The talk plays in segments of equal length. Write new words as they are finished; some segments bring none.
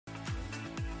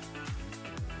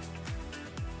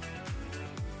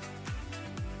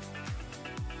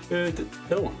Good.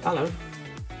 Oh, hello.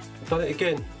 I've done it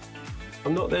again.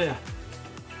 I'm not there.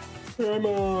 Where am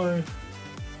I?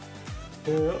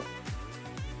 Yeah.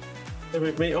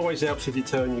 With me, it always helps if you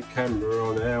turn your camera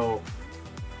on. How?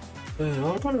 I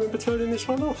don't remember turning this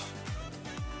one off.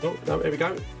 Oh, no, here we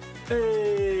go.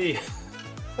 Hey!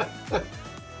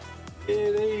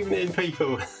 Good evening,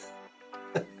 people.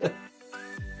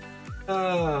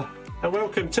 And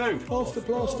welcome to Off the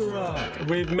Plasterer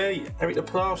with me, Eric the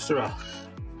Plasterer.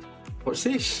 What's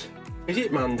this? Is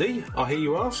it Monday? I hear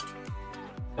you ask.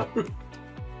 No.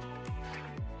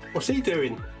 What's he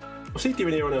doing? What's he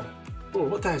doing here on a... Oh,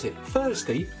 what day is it?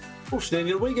 Thursday? Oh, it's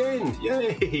nearly the weekend.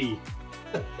 Yay!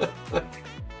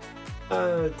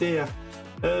 Oh dear.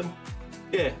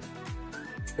 Yeah.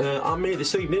 I'm here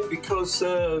this evening because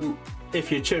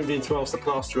if you tuned in to Ask the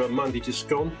Plasterer on Monday just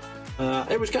gone,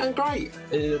 it was going great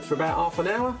for about half an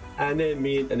hour, and then my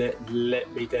internet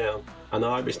let me down. And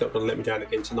I hope it's not going to let me down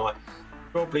again tonight.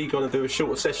 Probably going to do a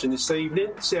shorter session this evening,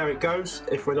 see how it goes.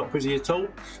 If we're not busy at all,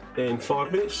 in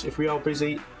 5 minutes. If we are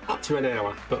busy, up to an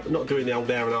hour, but not doing the old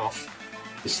hour and a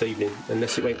half this evening,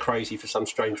 unless it went crazy for some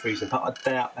strange reason. But I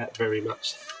doubt that very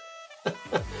much.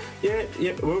 yeah,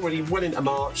 we're already well into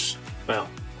March. Well,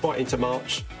 quite into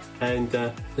March, and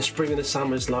the spring and the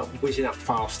summer's like whizzing up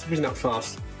fast. We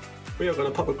are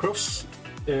going to pop across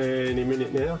any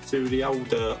minute now to the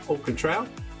old Auckland Trail,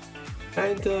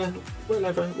 and we'll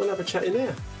have a chat in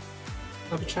there.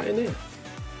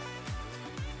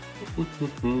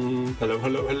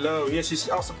 Hello. Yes, it's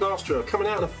Ask the Plasterer coming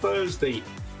out on a Thursday.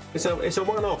 It's a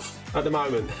one-off at the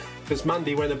moment because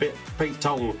Monday went a bit Pete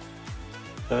Tong.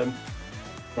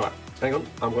 Right, hang on.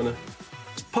 I'm gonna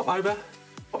pop over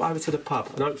to the pub,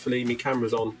 and hopefully my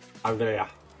camera's on over there.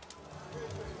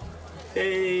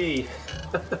 Hey!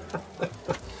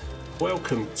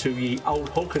 Welcome to the old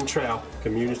Auckland Trail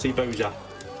Community Boozer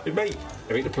with me,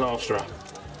 Eric the Plasterer.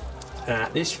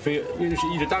 This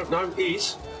you don't know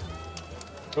is...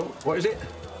 Oh, what is it?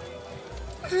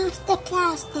 Ask the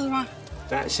Plasterer.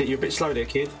 That's it, you're a bit slow there,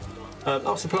 kid.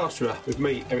 Ask the Plasterer with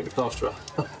me, Eric the Plasterer.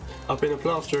 I've been a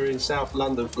plasterer in South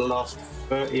London for the last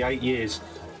 38 years,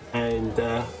 and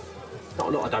not a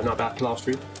lot I don't know about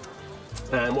plastering,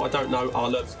 and what I don't know I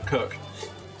learned from Kirk.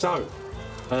 So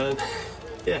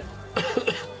yeah.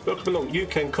 Welcome along. You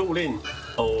can call in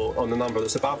or on the number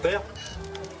that's above there,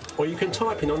 or you can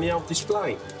type in on the old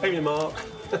display. Hey Mark.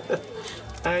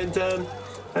 and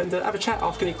have a chat,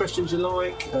 ask any questions you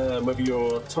like, whether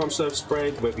you're time served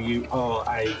spread, whether you are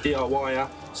a DIYer,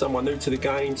 someone new to the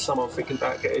game, someone thinking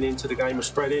about getting into the game of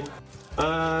spreading.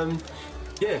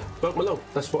 Yeah, welcome along.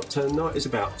 That's what tonight is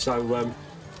about. So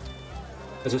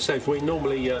as I said, we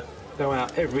normally go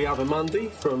out every other Monday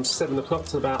from 7 o'clock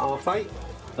to about 8:30.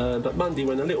 But Monday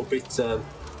went a little bit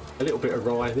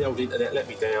awry. The old internet let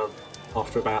me down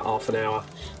after about half an hour,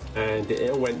 and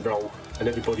it all went wrong, and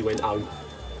everybody went home.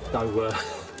 So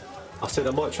I said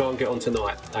I might try and get on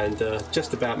tonight, and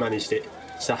just about managed it.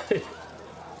 So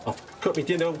I've got my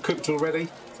dinner all cooked already,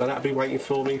 so that'll be waiting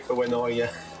for me for when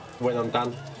I'm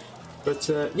done. But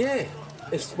yeah,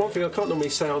 it's one thing I can't normally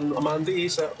say on a Monday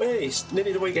is hey, it's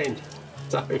nearly the weekend.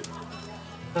 So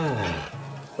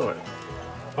all right.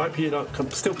 I hope you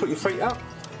can still put your feet up,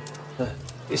 get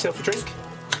yourself a drink.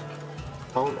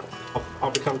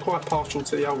 I've become quite partial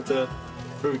to the old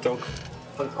Brewdog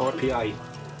IPA,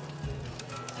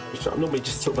 which I'm normally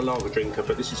just sort of a lager drinker,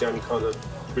 but this is the only kind of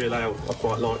real ale I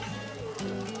quite like.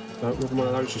 We'll have one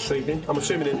of those this evening. I'm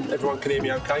assuming everyone can hear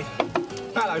me okay.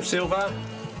 Hello, Silver.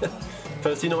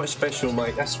 Thursday night special,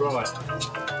 mate, that's right.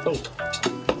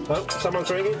 Oh, someone's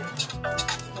ringing.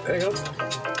 Hang on.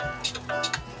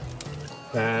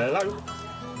 Hello.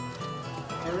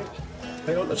 Eric?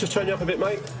 Hang on, let's just turn you up a bit,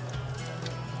 mate.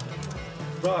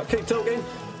 Right, keep talking.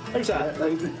 Who's that?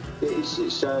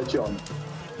 It's John.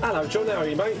 Hello, John, how are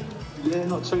you, mate? Yeah,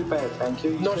 not too bad, thank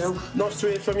you. Nice to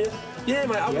hear from you. Yeah,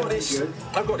 mate, I've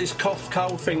got this cough,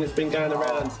 cold thing that's been going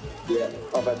around. Yeah,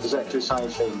 I've had exactly the same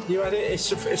thing. You had it?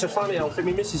 It's a funny old thing.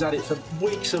 My missus had it for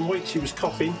weeks and weeks. She was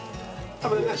coughing. I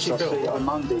haven't actually felt... On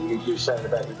Monday you said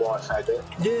about your wife had it.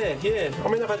 Yeah. I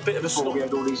mean, I've had a bit of a snort. We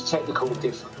had all these technical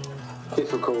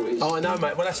difficulties. Oh, I know,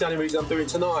 mate. Well, that's the only reason I'm doing it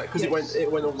tonight, because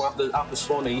it went all up the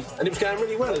Swanee, and it was going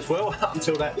really well as well up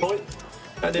until that point.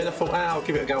 And then I thought, I'll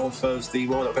give it a go on Thursday.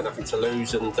 Well, I've got nothing to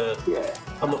lose, and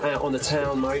I'm not out on the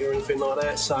town, mate, or anything like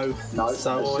that. So why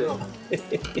not?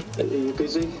 Are you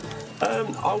busy?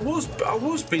 I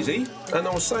was busy, and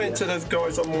I was saying to the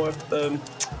guys on my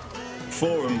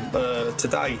forum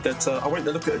today that I went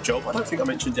to look at a job. I don't think I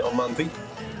mentioned it on Monday.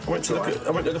 I went to look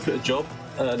at a job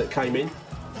that came in.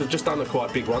 I've just done a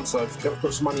quite big one, so I've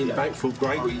got some money in the bank. Feel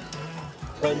great.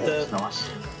 and That's nice.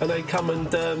 and they come and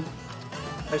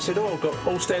they said, "Oh, I've got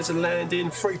all stairs and landing,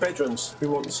 3 bedrooms. We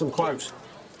want some quotes."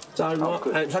 So and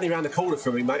it's only around the corner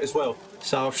from me, mate, as well.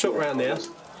 So I've shot round there.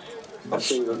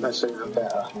 That's even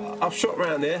better. I've shot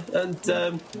round there and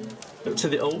looked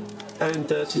at it all, and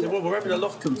she said, "Well, we're having a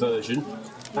loft conversion,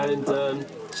 and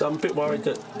so I'm a bit worried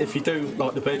that if you do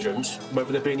like the bedrooms,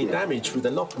 whether there be any damage with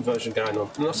the loft conversion going on."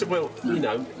 And I said, "Well, you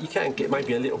know, you can get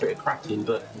maybe a little bit of cracking,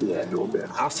 but Yeah, a little bit.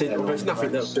 I said, well, there's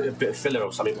nothing that a bit of filler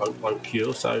or something won't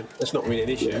cure, so that's not really an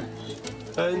issue."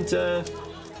 And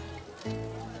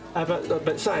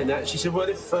but saying that, she said, "Well,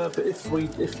 if we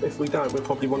don't, we'll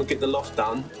probably want to get the loft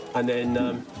done, and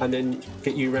then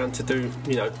get you around to do,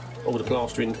 you know, all the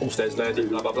plastering, all stairs landing,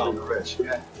 blah blah blah."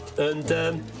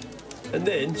 And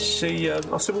then I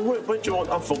said, "Well, when do you want?"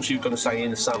 I thought she was going to say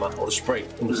in the summer or the spring.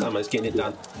 In the summer, is getting it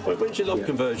done. When's your loft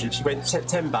conversion? She went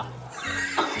September.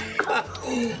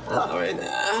 I went,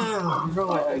 oh,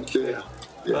 right, okay.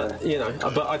 But you know,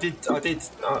 but I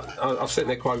sent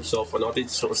their quotes off, and I did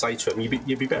sort of say to them,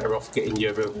 you'd be better off getting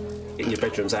your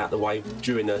bedrooms out of the way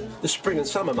during the spring and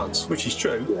summer months, which is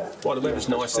true. Yeah. While the weather's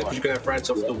nice, because you're going to have brads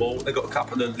off the wall. They've got a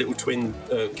couple of little twin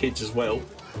kids as well,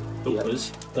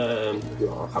 daughters. I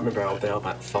can't remember how old they are,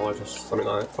 about 5 or something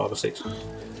like that, 5 or 6.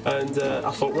 And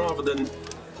I thought, rather than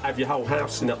have your whole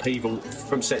house in upheaval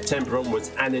from September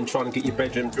onwards, and then trying to get your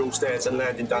bedroom, dual stairs and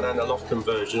landing done and a loft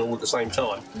conversion all at the same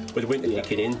time with winter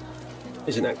kicking in,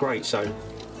 isn't that great? So,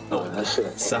 That's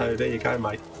it. so there you go,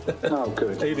 mate. Oh,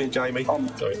 good. Evening, Jamie.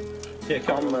 Sorry. Yeah,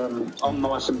 come on. I'm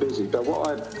nice and busy, but what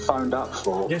I phoned up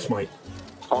for, Yes, mate.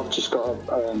 I've just got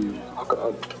I've got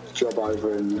a job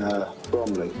over in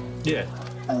Bromley, Yeah.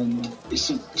 and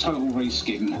it's a total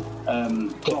reskin.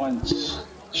 Clients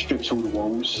strips all the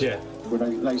walls. Yeah. Well,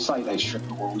 they say they strip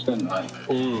the walls, don't they?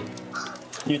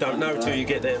 You don't know till you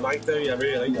get there, mate, do you,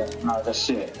 really? Yeah, no, that's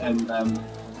it. And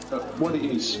but what it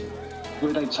is,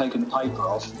 where they've taken the paper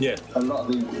off, Yeah. a lot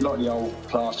of the old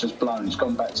plaster's blown. It's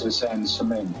gone back to the sand and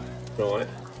cement. Right.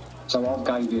 So I've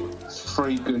gave it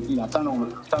 3 good, I've done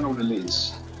all the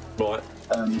lids, Right.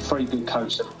 3 good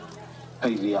coats of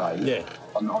PVA Yeah.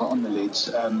 on the lids.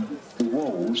 The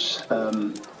walls,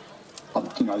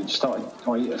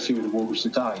 I hit a few of the walls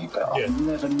today, but Yeah. I've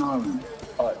never known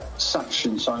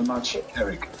suction so much,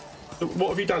 Eric. What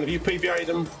have you done? Have you PVA'd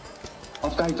them? I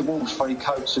gave the walls 3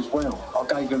 coats as well.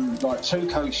 I gave them 2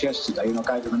 coats yesterday, and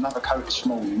I gave them another coat this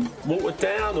morning. Watered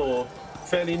down or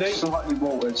fairly neat? Slightly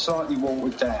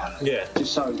watered down. Yeah.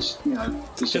 Just so it's,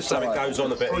 Just so it goes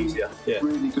on a bit 3 easier. Yeah.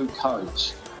 Really good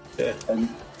coats. Yeah. And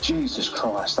Jesus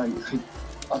Christ,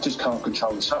 I just can't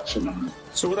control the suction on them.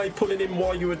 So were they pulling in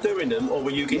while you were doing them, or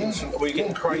were you getting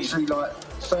crazy? Literally,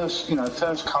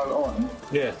 first coat on,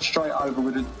 Yeah. straight over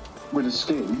with a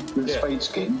skin, with a Yeah. speed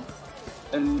skin,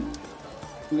 and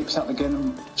mix up again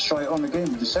and straight on again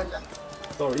with the second.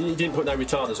 Oh, you didn't put no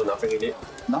retarders or nothing in it?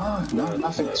 No,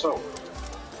 nothing at all.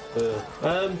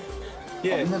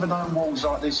 Yeah. I've never known walls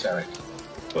like this, Eric.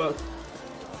 Well,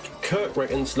 Kirk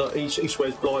reckons like he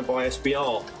swears blind by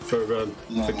SBR for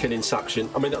killing suction.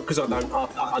 I mean, because I never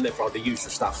hardly use the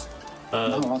stuff.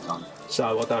 No, I don't.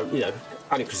 So I don't,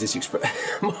 only because it's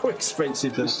more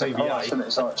expensive than PVA. So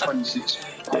it's like 26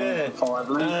 Yeah. 5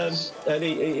 litres. And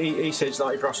he says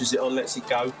like he brushes it on, lets it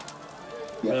go.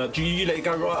 Yeah. Do you let it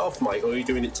go right off, mate, or are you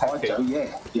doing it I tacky? do,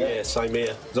 yeah. Yeah, same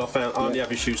here. Because I only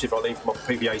have issues if I leave my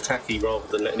PVA tacky rather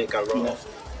than letting it go right off.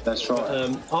 That's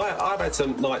right. I've had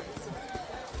some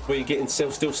where you're getting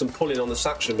still some pulling on the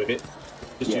suction with it,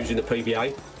 just using the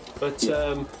PVA. But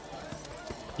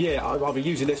I'll be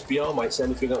using SBR, mate. So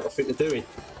anything I think they're doing.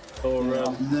 Or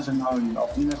I've never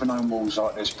known walls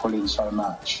like this pulling so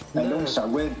much. And also,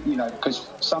 because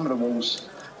some of the walls,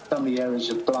 some of the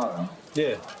areas are blown.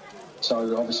 Yeah.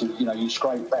 So obviously, you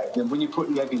scrape back. Then when you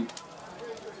put the heavy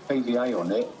PVA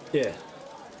on it, Yeah.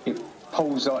 it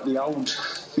pulls like the old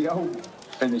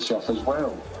finish off as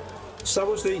well.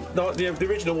 So was the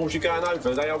original walls you're going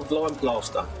over? Are they old lime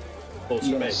plaster or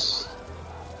cement? Yes.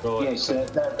 Right. Yes,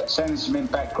 they're sand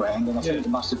cement background, and I think Yeah. it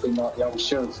must have been like the old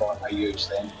Cerafite they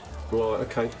used then. Right.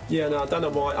 Okay. Yeah. No, I don't know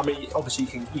why. I mean, obviously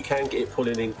you can get it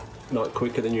pulling in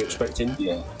quicker than you're expecting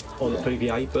Yeah. on the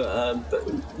PVA, but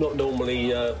not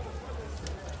normally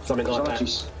something like that.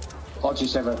 I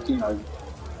just have 2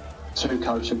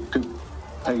 coats of good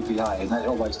PVA, and that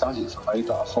always does it for me.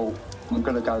 But I thought I'm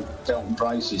going to go Delton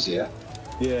braces here,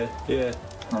 Yeah. Yeah.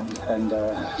 and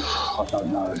I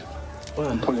don't know. Well,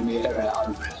 I'm pulling the air out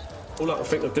over it. all I can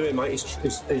think of doing, mate, is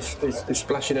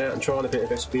splashing out and trying a bit of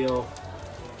SBR.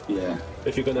 Yeah.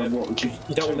 If you're gonna, And what would you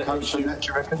don't want 2 coats on that, do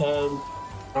you reckon?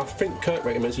 I think Kirk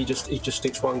recommends he just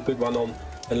sticks one good one on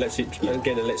and lets it and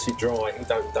lets it dry. He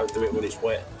don't do it when it's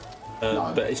wet.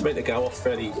 No. But it's meant to go off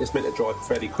fairly. It's meant to dry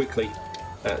fairly quickly,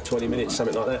 20 minutes,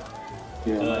 something like that.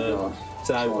 Yeah.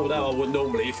 So although I would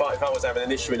normally, if I was having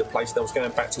an issue in a place and I was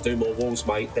going back to do more walls,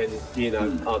 mate, then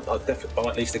I'd definitely buy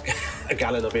at least a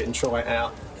gallon of it and try it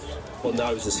out on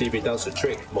those and see if it does the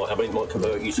trick. It might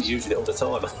convert you to using it all the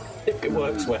time if it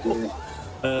works well.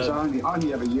 Yeah. So I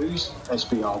only ever use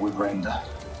SBR with render.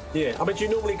 Yeah, I mean, do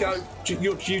you normally go? Do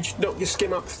you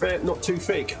skim up not too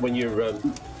thick when you're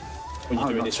doing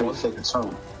this one? Not too thick at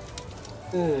all.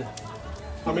 Yeah.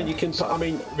 I mean, you can. I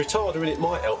mean, retarder in it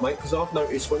might help, mate, because I've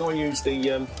noticed when I use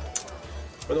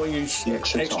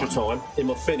extra time in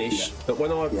my finish, that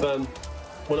when I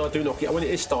do knock it, when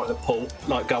it is starting to pull,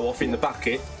 like go off in the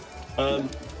bucket,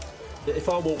 if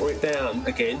I water it down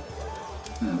again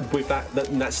with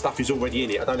that stuff is already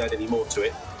in it, I don't add any more to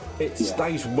it. It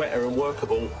stays wetter and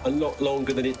workable a lot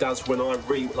longer than it does when I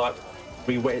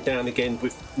re-wet it down again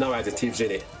with no additives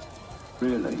in it.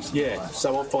 Really? Yeah,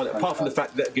 so I find it, apart from the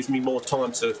fact that it gives me more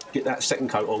time to get that second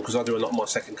coat on, because I do a lot of my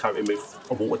second coating with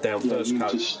a watered down first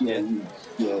coat.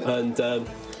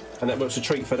 And that works a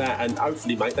treat for that, and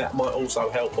hopefully, mate, that might also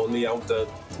help on the old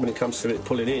when it comes to it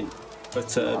pulling in. But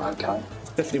it's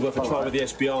definitely worth a try with the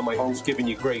SBR, mate. Who's giving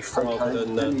you grief rather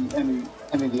than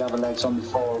any of the other lads on the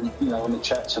forum, on the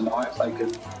chat tonight, if they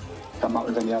could come up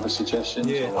with any other suggestions.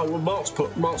 Yeah, well, Mark's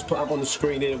put up on the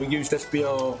screen here. We used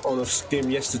SBR on a skim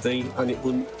yesterday, and it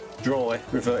wouldn't dry.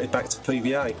 Reverted back to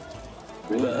PVA.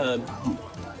 Really? But,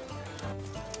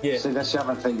 yeah. See, that's the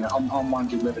other thing. I'm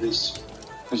wondering whether this,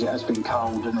 because it has been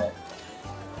cold, isn't it?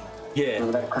 Yeah.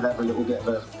 Whether that could have a little bit of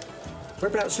a.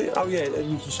 Whereabouts? Oh yeah,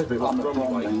 you said it was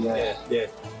Bromley. Yeah,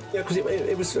 because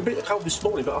it was a bit cold this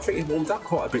morning, but I think it warmed up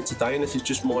quite a bit today, and this is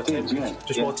just my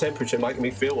temperature. My temperature making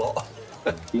me feel hot.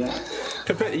 Yeah.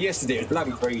 Compared to yesterday, it was bloody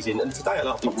freezing, and today I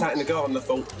popped out in the garden and I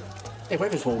thought, hey,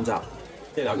 weather's warmed up.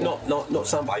 Not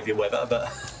sunbathing weather,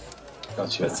 but.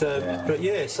 Gotcha. But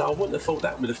yeah, so I wouldn't have thought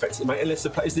that would affect it, mate. Unless the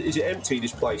place is it empty?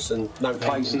 This place and no. The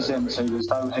place is empty. There's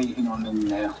no heating on in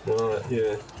there. Right.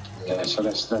 Yeah. Yeah. So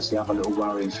that's the other little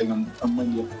worrying thing. And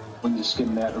when you're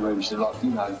skimming out the rooms, they're like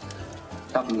a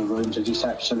couple of the rooms are just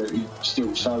absolutely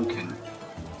still soaking.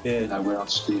 Yeah. Where I've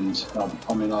skimmed, I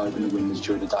open the windows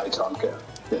during the daytime, get a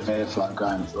bit of airflow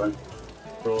going through.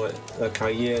 Right.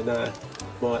 Okay. Yeah. No.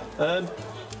 Right.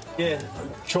 Yeah.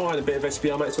 Trying a bit of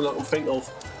SBR, mate. That's all I can think of.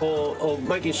 Or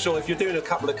making sure if you're doing a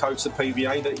couple of coats of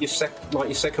PVA that your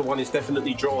second one is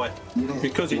definitely dry,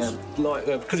 because it's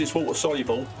because it's water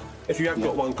soluble. If you have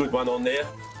got one good one on there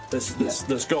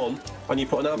that's gone, and you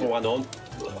put another one on,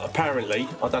 apparently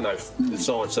I don't know the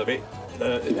science of it,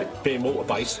 being water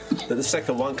based, that the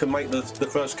second one can make the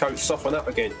first coat soften up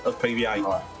again of PVA.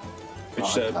 Right.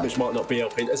 Which might not be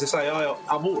helping. As I say,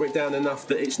 I water it down enough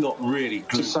that it's not really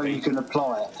gloopy. Just so you can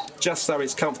apply it. Just so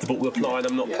it's comfortable to apply, and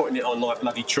I'm not putting it on like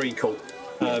bloody treacle.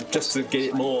 Just to get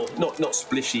it more, not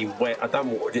splishy wet. I don't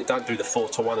water it. Don't do the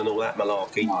 4-to-1 and all that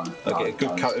malarkey. I get a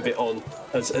good coat of it on,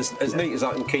 as neat as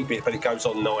I can keep it, but it goes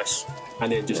on nice.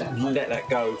 And then just let that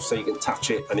go so you can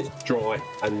touch it and it's dry,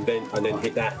 and then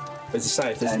hit that. As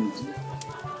I say,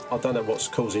 I don't know what's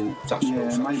causing such.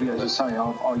 Yeah, maybe as I say,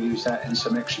 I'll use that in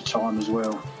some extra time as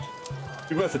well.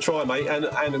 It's worth a try, mate, and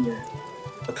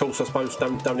of course, I suppose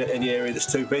don't hit any area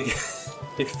that's too big.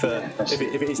 if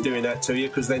it is doing that to you,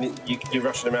 because then you're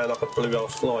rushing around like a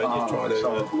blue-ass fly, and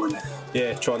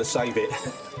you're trying to save it.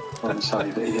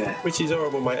 Which is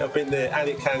horrible, mate. I've been there, and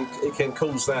it can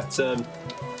cause that.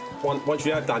 Once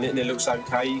you have done it and it looks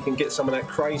okay, you can get some of that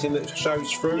crazing that shows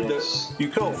through. That you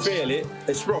can't feel it.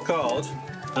 It's rock hard.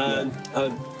 And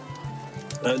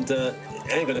it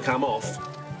ain't going to come off,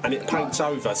 and it paints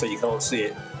over so you can't see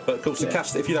it. But of course,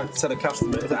 if you don't tell the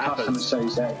customer if that happens,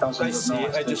 they see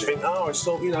it, they just think, oh, it's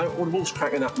all the wall's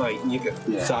cracking up, mate. And you go,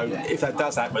 if that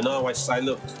does happen, I always say,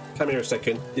 look, come here a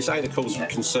second. This ain't a cause for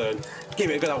concern. Give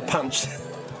it a good old punch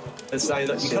and say,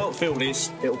 look, you can't feel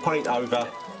this. It'll paint over,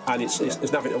 and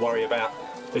there's nothing to worry about.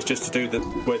 It's just to do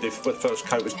where the first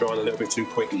coat was drying a little bit too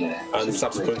quick, and the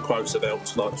subsequent quotes have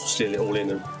helped like seal it all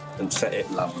in and set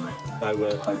it. Lovely.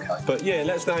 So, but yeah,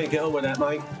 let's know how you get on with that,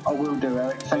 mate. I will do,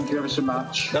 Eric. Thank you ever so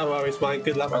much. No worries, mate.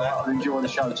 Good luck with that. I'll enjoy the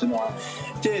show tonight.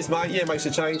 Cheers, mate. Yeah, makes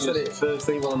a change. Said it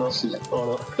Thursday, why not?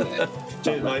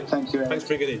 Cheers, mate. Thank you, Eric. Thanks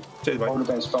for getting in. Cheers, mate. All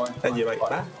the best. Bye. And you, mate.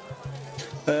 Bye.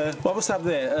 What's up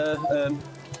there?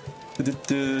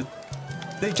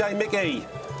 DJ Mickey.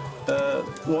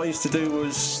 What I used to do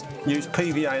was use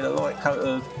PVA and a light coat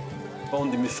of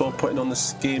bonding before putting on the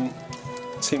skim.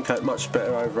 Skim coat much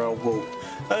better over our wool.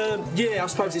 Yeah, I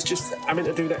suppose it's just having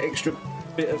to do that extra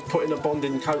bit of putting a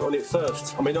bonding coat on it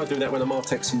first. I mean, I do that when I'm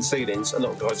artexing ceilings. A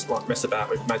lot of guys like mess about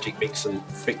with magic mix and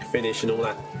thick finish and all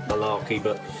that malarkey,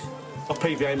 but I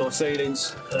PVA my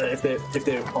ceilings if they're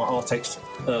artex,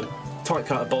 tight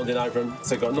coat of bonding over them, so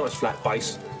they've got a nice flat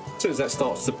base. As soon as that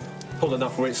starts to pull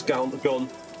enough where it's gone,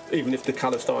 even if the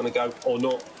colour's starting to go or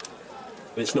not,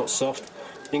 but it's not soft,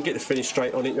 you can get the finish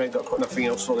straight on it. You ain't got to put nothing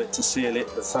else on it to seal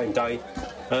it the same day,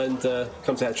 and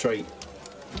comes out a treat.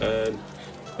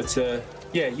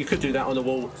 Yeah, you could do that on the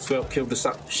wall to help kill the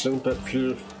suction, but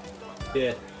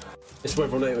yeah, it's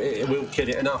whether or not it will kill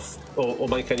it enough or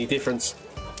make any difference.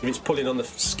 If it's pulling on the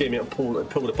skim, it'll pull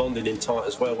the bonding in tight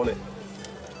as well, won't it?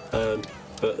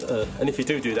 And if you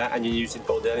do that and you're using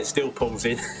bonding and it still pulls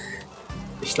in,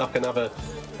 it's like another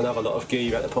lot of gear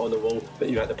you had to put on the wall that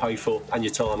you had to pay for, and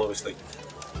your time, obviously.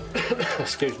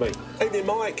 Excuse me. Evening,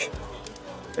 Mike.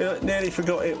 Nearly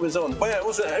forgot it was on. Well, it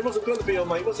wasn't going to be on,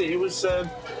 mate, was it? It was.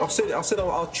 I said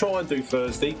I'll try and do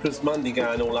Thursday because Monday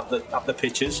going all up the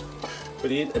pictures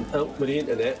with the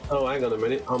internet. Oh, hang on a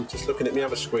minute. I'm just looking at my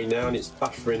other screen now and it's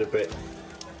buffering a bit.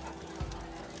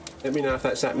 Let me know if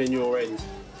that's happening your end.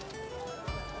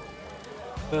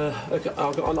 Okay,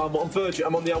 I'm on Virgin.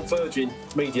 I'm on the old Virgin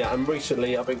Media, and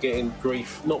recently I've been getting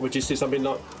grief. Not with just this. I've been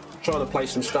like trying to play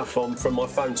some stuff on from my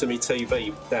phone to my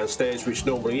TV downstairs, which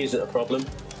normally isn't a problem,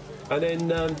 and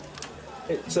then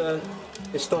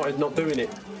it started not doing it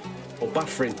or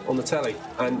buffering on the telly,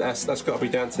 and that's got to be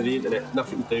down to the internet.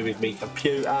 Nothing to do with me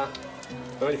computer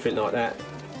or anything like that.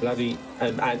 Bloody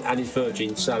and it's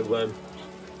Virgin, so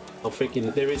I'm thinking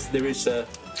that there is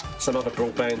some other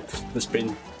broadband that's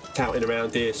been touting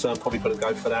around here, so I'm probably going to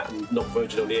go for that and not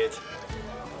Virgin on the head.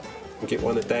 And get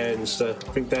one of Dan's. I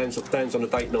think Dan's on a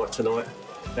date night tonight.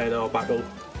 Dan Arbuckle.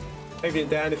 Evening,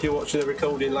 Dan, if you're watching the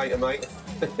recording later, mate.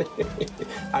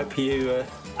 Hope you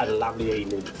had a lovely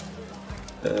evening.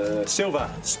 Silver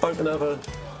spoke. Another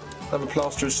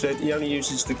plasterer said he only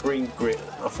uses the green grit.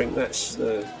 I think that's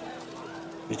the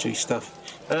G stuff.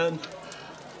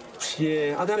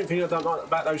 Yeah, I don't like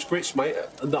about those grits, mate.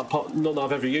 Not that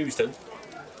I've ever used them.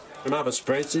 From other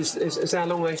spreads is how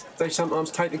long they sometimes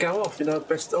take to go off. You know,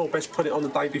 best put it on the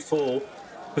day before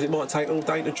because it might take all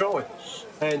day to dry,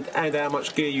 and how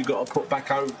much gear you got to put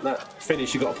back over that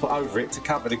finish you got to put over it to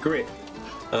cover the grit,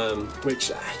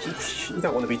 which you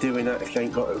don't want to be doing that if you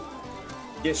ain't got to.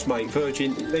 Yes, mate,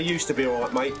 Virgin, they used to be all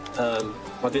right, mate. I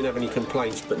didn't have any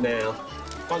complaints, but now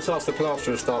once the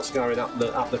plasterer starts going up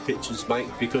the pictures, mate,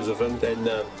 because of them, then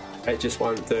it just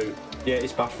won't do. Yeah,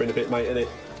 it's buffering a bit, mate, isn't it?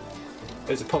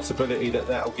 There's a possibility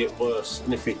that'll get worse,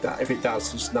 and if it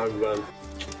does, there's no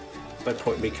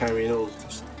point in me carrying on.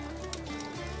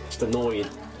 Just annoying.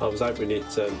 I was hoping it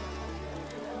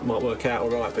might work out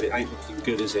all right, but it ain't looking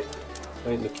good, is it?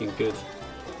 Ain't looking good.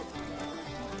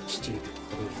 Stupid.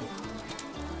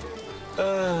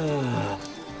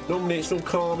 Normally it's all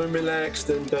calm and relaxed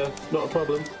and not a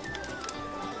problem,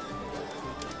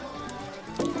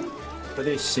 but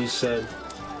this is.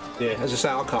 Yeah, as I say,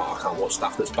 I can't watch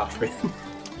stuff that's buffering.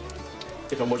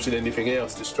 If I'm watching anything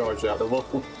else, it just drives you out the wall.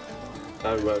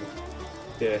 So,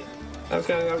 yeah. It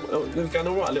was going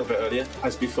all right a little bit earlier,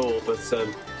 as before, but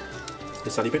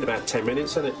it's only been about 10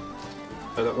 minutes, hasn't it?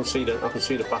 And I can see the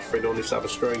buffering on this other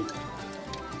screen.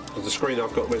 The screen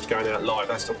I've got where it's going out live,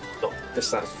 that's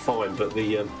fine, but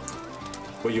the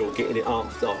where you're getting it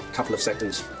after a couple of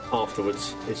seconds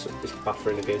afterwards, it's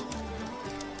buffering again.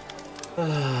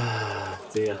 Ah,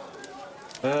 dear.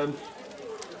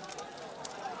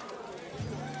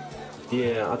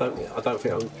 Yeah, I don't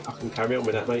think I can carry on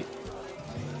with that, mate.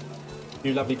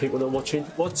 You lovely people not watching.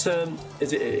 What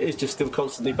is it? It's just still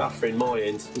constantly buffering my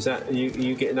end. Is that are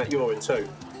you getting that your end too?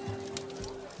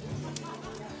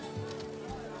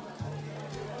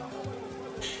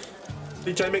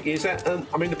 DJ Mickey, is that?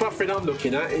 I mean, the buffering I'm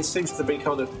looking at, it seems to be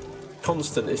kind of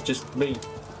constant. It's just me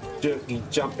jerking,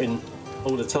 jumping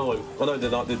all the time. I know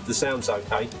that the sound's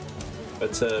okay,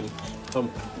 but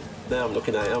now I'm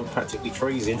looking at it, I'm practically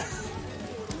freezing.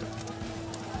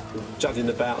 Judding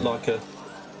about like a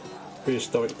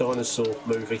prehistoric dinosaur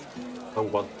movie.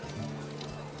 Old one.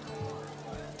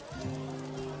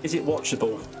 Is it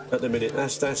watchable at the minute?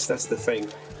 That's the thing.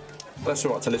 That's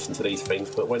all right to listen to these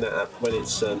things, but when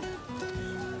it's you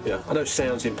know, I know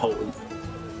sound's important,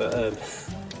 but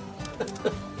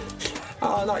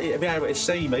I like you to be able to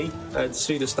see me and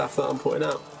see the stuff that I'm putting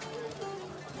out.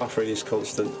 Buffering is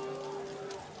constant.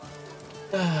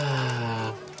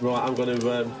 Right, I'm going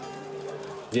to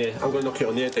knock it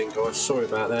on the head then, guys. Sorry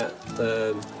about that.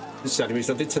 This is the only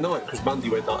reason I did tonight, because Monday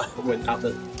went up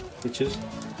the pictures,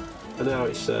 and now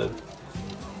it's no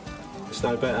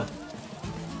better.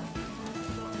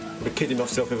 I'll be kidding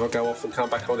myself if I go off and come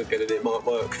back on again and it might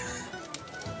work.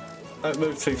 Don't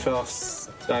move too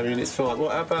fast, Damien, it's fine.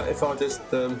 What about if I just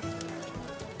kind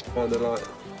of like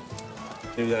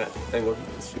do that? Hang on,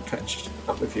 let's catch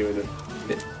up with you in a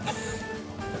minute.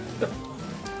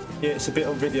 Yeah, it's a bit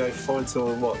on video, fine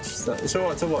to watch. It's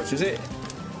alright to watch, is it?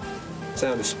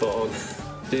 Sound is spot on.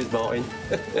 Cheers, Martin.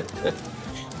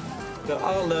 So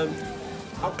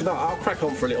I'll crack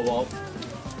on for a little while.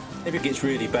 If it gets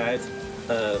really bad,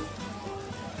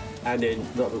 and then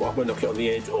we'll knock it on the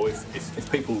head, or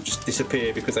if people just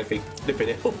disappear because they think, flipping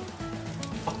it, oh,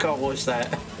 I can't watch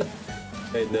that.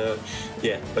 And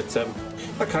yeah, but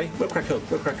okay, we'll crack on,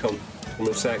 and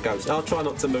we'll see how it goes. I'll try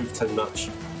not to move too much.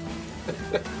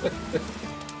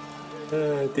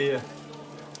 Oh dear.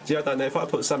 See, I don't know if I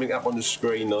put something up on the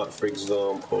screen, like for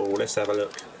example, let's have a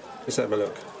look.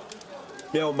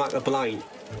 The old Mac of Blaine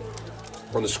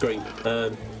on the screen.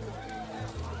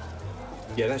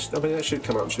 Yeah, I mean that should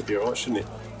come up, should be alright, shouldn't it?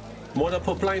 Why did I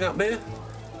put Blaine up there?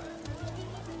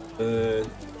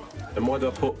 And why did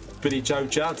I put Billy Joe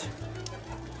Judd?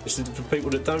 This is for people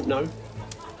that don't know.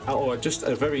 Oh, just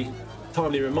a very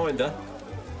timely reminder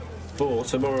for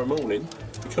tomorrow morning,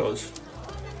 because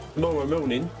tomorrow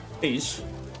morning is,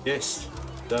 yes,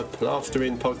 the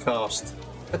Plastering Podcast.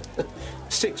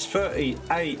 6:30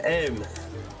 AM.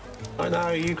 I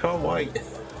know, you can't wait.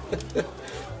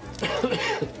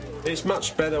 It's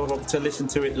much better to listen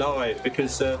to it live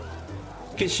because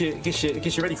gets you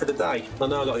ready for the day. I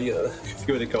know like, a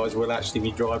few of the guys will actually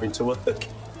be driving to work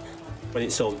when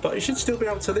it's on, but you should still be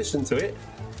able to listen to it.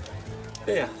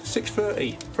 Yeah,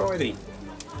 6:30 Friday.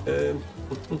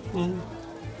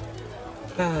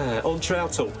 On Trail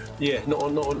Talk. Yeah, not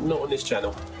on this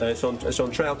channel. It's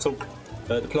on Trail Talk,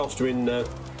 the Plastering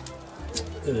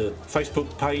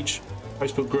Facebook page,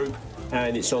 Facebook group,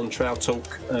 and it's on Trail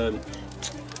Talk.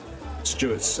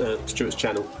 Stuart's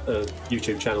channel,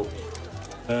 YouTube channel.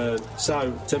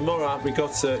 So tomorrow we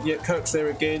got Kirk's there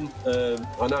again.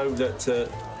 I know that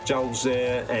Joel's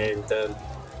there, and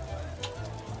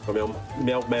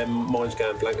mine's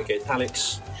going blank again.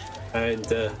 Alex, and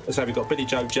so we've got Billy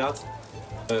Joe Judd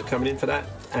coming in for that,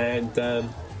 and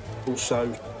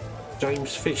also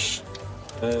James Fish,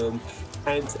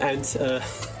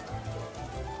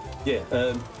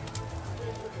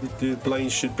 Blaine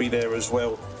should be there as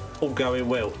well. All going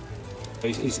well.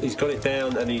 He's got it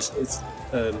down, and it's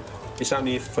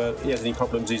only if he has any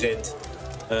problems his end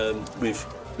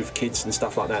with kids and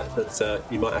stuff like that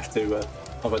you might have to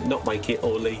either not make it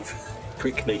or leave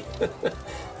quickly.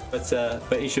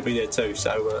 but he should be there too.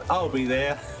 So I'll be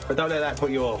there, but don't let that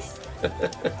put you off. Give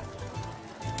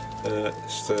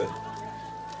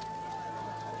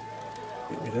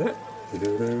me that.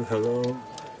 Hello.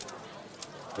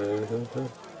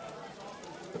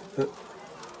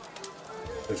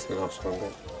 That's the last one.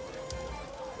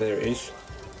 There it is.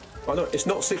 Oh no, it's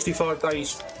not 65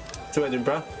 days to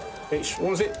Edinburgh. It's, what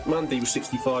was it? Monday was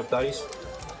 65 days.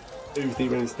 Tuesday,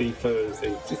 Wednesday,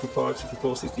 Thursday. 65,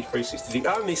 64, 63, 66.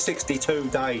 Only 62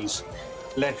 days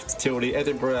left till the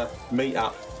Edinburgh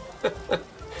meet-up.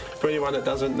 For anyone that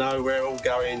doesn't know, we're all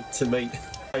going to meet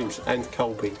James and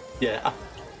Colby. Yeah.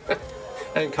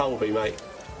 And Colby, mate.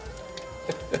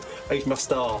 He's my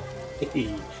star.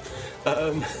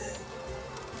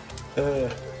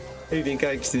 Evening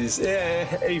gangsters,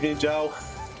 yeah, evening Joel.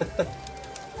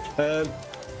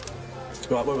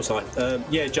 Right, where was I?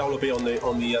 Yeah, Joel will be on the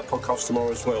podcast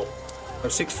tomorrow as well.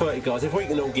 6:30, guys. If we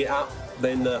can all get up,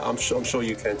 then I'm sure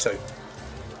you can too.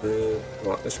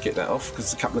 Right, let's get that off because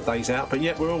it's a couple of days out. But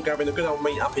yeah, we're all going a good old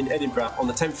meet up in Edinburgh on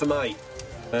the 10th of May,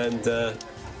 and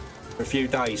for a few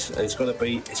days, and it's going to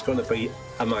be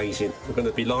amazing. We're going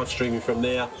to be live streaming from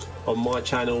there on my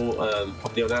channel,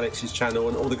 probably on Alex's channel,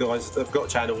 and all the guys that have got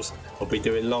channels will be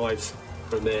doing lives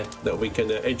from there that we can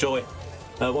enjoy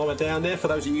while we're down there. For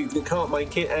those of you that can't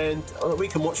make it, and we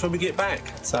can watch when we get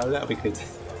back, so that'll be good.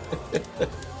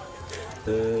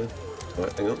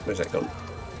 Right, hang on, where's that gone?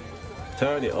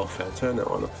 Turn it off, I'll turn that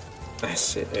one off.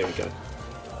 That's it, there we go.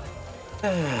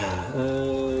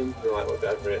 Right, we'll go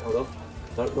over it, hold on.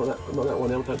 No, not that one,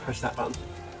 don't press that button.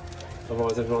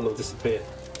 Otherwise everyone will disappear.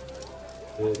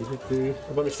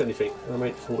 Have I missed anything? I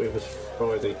made 40 of us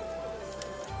Friday.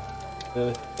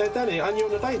 Danny, aren't you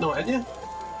on a date night, aren't you?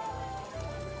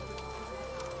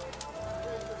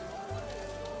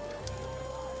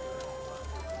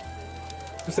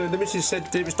 So the missus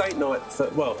said it was date night.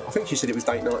 Well, I think she said it was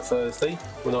date night Thursday.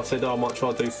 When I said, oh, I might try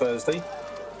and do Thursday.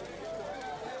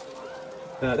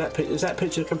 Is that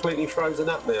picture completely frozen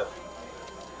up now?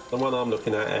 The one I'm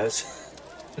looking at as.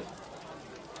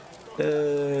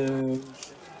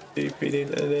 Stupid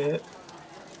internet.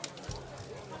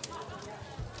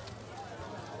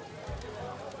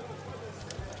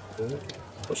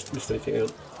 Missed anything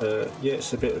else? Yeah,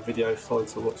 it's a bit of video. Fine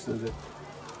to watch the.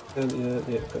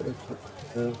 Yeah.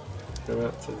 Go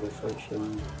out to the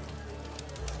function.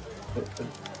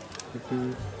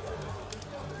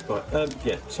 Right.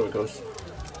 Yeah. Sorry, guys.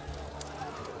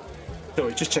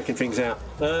 Sorry, just checking things out.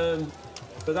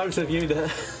 For those of you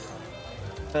that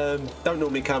don't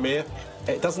normally come here,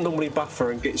 it doesn't normally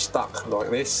buffer and get stuck like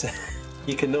this.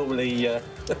 You can normally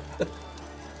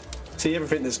see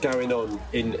everything that's going on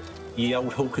in the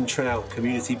old Hawken Trail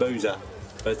community boozer.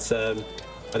 But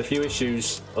had a few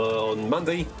issues on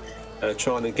Monday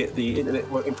trying to get the internet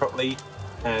working properly,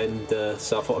 and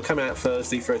so I thought I'd come out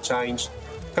Thursday for a change,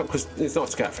 because it's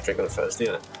nice to go out for a drink on a Thursday,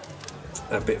 isn't it?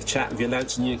 Have a bit of chat with your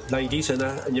lads and your ladies and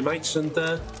your mates, and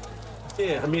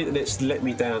yeah, I mean, the internet's let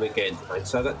me down again, mate.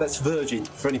 So that's Virgin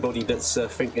for anybody that's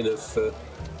thinking of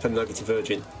turning over to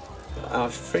Virgin. I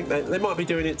think they might be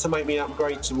doing it to make me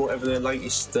upgrade to whatever their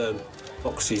latest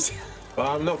box is, but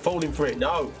I'm not falling for it.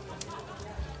 No,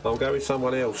 I'll go with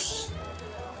someone else.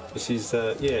 This is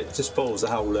yeah, it just spoils the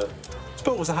whole live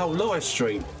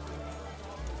stream.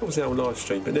 Spoils the whole live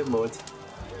stream, but never mind.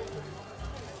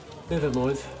 Never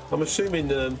mind. I'm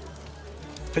assuming.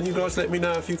 Can you guys let me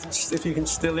know if you can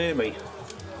still hear me,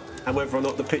 and whether or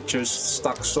not the picture's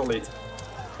stuck solid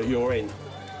at your end?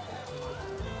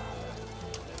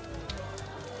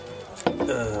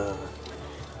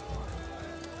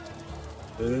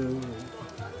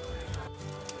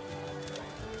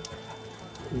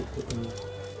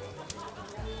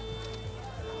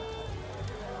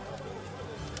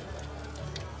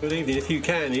 Good evening. If you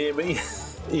can hear me,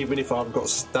 even if I've got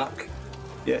stuck.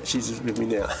 Yeah, she's with me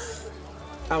now.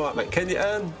 All right, mate. Can you,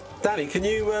 Danny? Can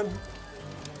you?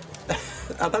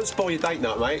 I don't spoil your date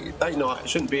night, mate. Date night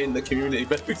shouldn't be in the community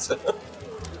booth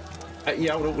at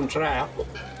the old Hawken Trail.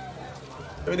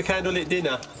 Having a candlelit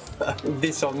dinner.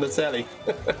 This on the telly.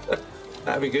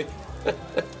 That'd be good.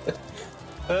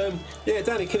 Yeah,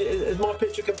 Danny, is my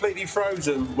picture completely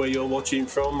frozen where you're watching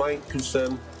from, mate? Because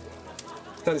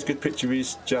Danny's good picture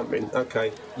is jumping.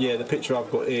 Okay, yeah, the picture I've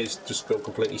got here is just got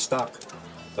completely stuck.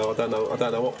 So I don't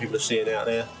know what people are seeing out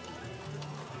there.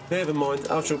 Never mind.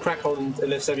 I shall crack on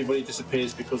unless everybody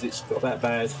disappears because it's got that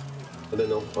bad, and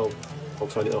then I'll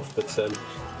turn it off. But for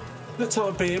the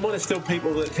time being, while there's still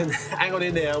people that can hang on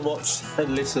in there and watch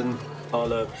and listen,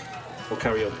 I'll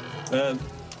carry on.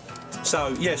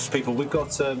 So yes, people, we've got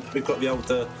the old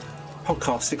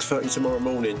podcast 6:30 tomorrow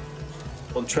morning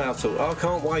on Trail Talk. I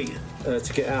can't wait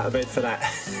to get out of bed for that.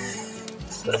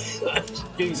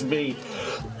 Excuse me.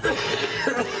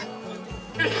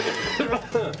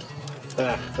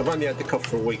 I've only had the cough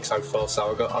for a week so far,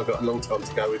 so I've got a long time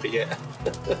to go with it yet.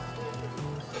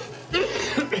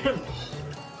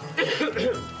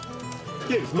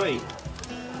 Excuse me.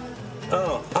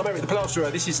 Oh, I'm Eric the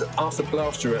Plasterer. This is Ask the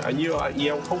Plasterer, and you are at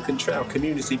the old Hawken Trail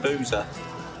community boozer.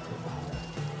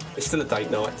 It's still a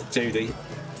date night, Judy.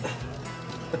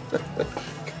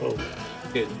 Cool.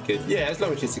 Good. Yeah, as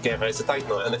long as you're together, it's a date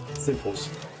night, isn't it? Simples.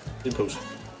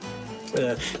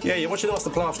 Yeah, you're watching Ask the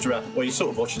Plasterer. Well, you're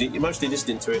sort of watching it. You're mostly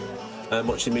listening to it,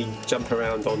 watching me jump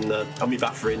around on me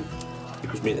buffering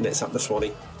because my internet's up the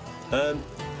swanny.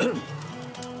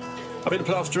 I've been a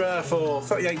plasterer for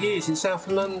 38 years in South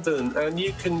London, and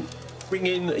you can ring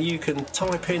in, you can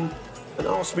type in and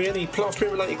ask me any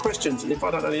plastering related questions, and if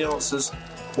I don't know the answers,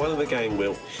 one of the gang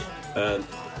will.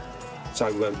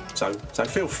 So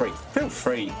feel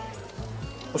free.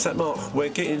 What's that, Mark? We're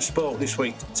getting spoiled this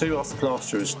week. 2 Ask the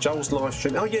Plasterers. Joel's live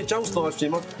stream. Oh yeah, Joel's live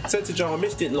stream. I said to Joel I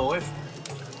missed it live.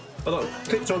 And I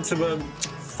clicked onto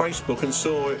Facebook and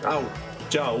saw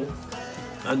Joel,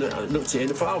 and looked at it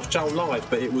and thought, it's Joel live,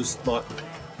 but it was like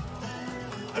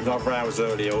a couple of hours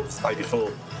earlier or the day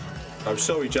before. So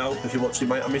sorry, Joel, if you're watching,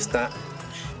 mate, I missed that.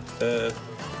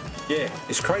 Yeah,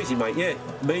 it's crazy, mate. Yeah,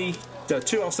 me,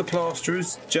 2 Ask the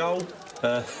Plasterers, Joel,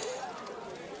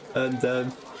 and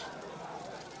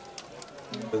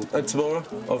tomorrow,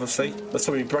 obviously. That's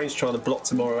why my brain's trying to block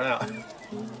tomorrow out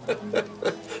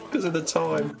because of the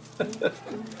time.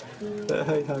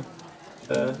 Hey ho.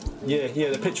 Yeah,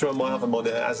 the picture on my other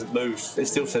monitor hasn't moved. It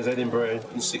still says Edinburgh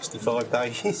in 65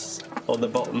 days on the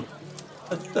bottom.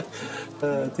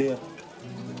 Oh dear.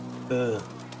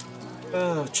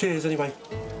 Cheers anyway.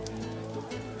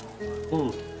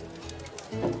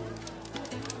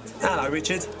 Hello,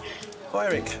 Richard. Hi,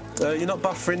 Eric. You're not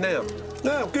buffering now?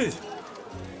 No, good.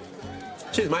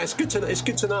 Cheers, mate. It's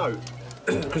good to know.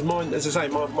 Because mine, as I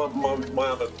say, my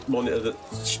other monitor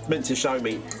that's meant to show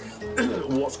me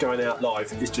what's going out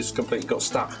live is just completely got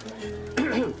stuck.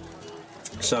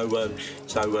 So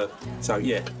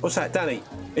yeah. What's that, Danny?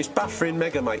 It's buffering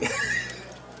mega, mate.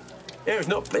 Yeah,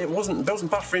 it wasn't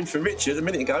buffering for Richard a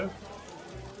minute ago.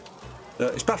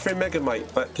 It's buffering mega, mate,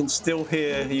 but can still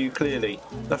hear you clearly.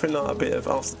 Nothing like a bit of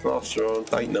Ask the Plasterer on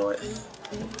date night.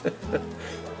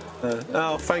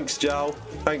 Oh, thanks, Joel.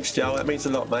 Thanks, Joel. That means a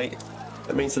lot, mate.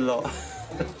 That means a lot.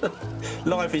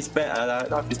 Live is better.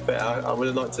 Live is better. I would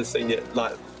have liked to have seen you,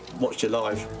 like, watched you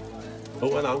live.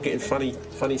 Oh, and I'm getting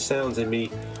funny sounds in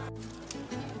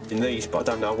these, but I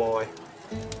don't know why.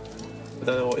 I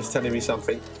don't know what it's telling me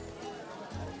something.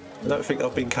 I don't think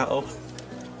I've been cut off.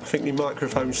 I think my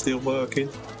microphone's still working.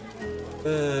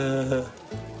 Good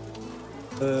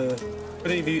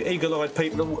evening, eagle-eyed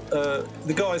people,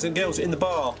 the guys and girls in the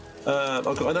bar. I've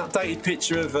got an updated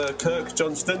picture of Kirk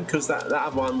Johnston because that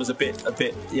other one was a bit,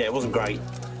 yeah, it wasn't great.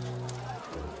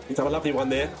 You have a lovely one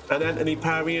there, and Anthony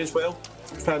Parry as well.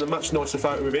 Found a much nicer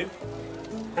photo of him,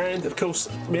 and of course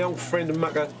my old friend and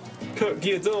mucker Kirk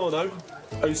Giordano,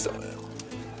 who's,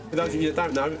 for those of you that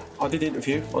don't know, I did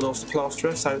interview on Ask the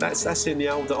Plasterer, so that's on the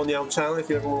old channel if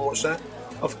you ever want to watch that.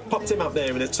 I've popped him up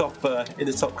there in the top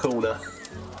corner,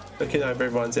 looking over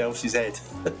everyone else's head.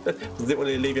 I didn't want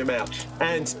to leave him out.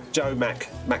 And Joe Mac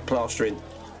Plastering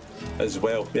as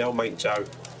well, the old mate Joe.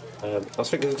 I was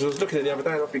thinking, because I was looking at it the other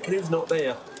day and I was thinking, who's not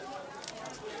there?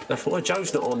 And I thought, oh,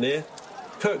 Joe's not on there.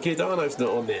 Kirk Giordano's not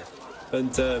on there. And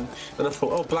I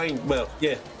thought, oh, Blaine, well,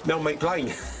 yeah, Mel mate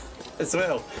Blaine as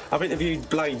well. I've interviewed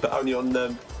Blaine, but only an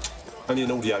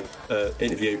audio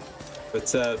interview.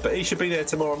 But he should be there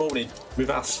tomorrow morning with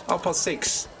us,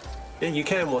 6:30. Yeah, you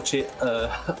can watch it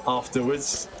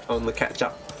afterwards on the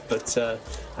catch-up, but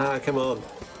come on,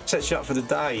 sets you up for the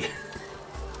day.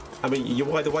 I mean, you're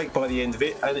wide awake by the end of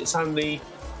it, and it's only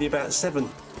about 7.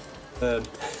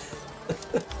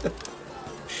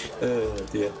 Oh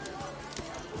dear.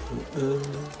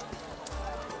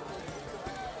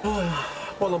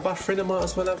 While I'm buffering, I might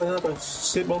as well have another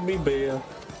sip on me beer.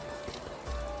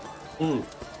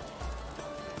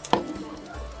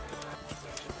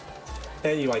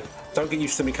 Anyway, don't get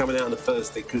used to me coming out on a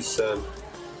Thursday because,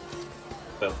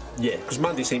 well, yeah, because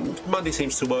Monday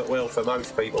seems to work well for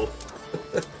most people.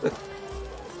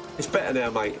 It's better now,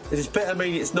 mate. It's better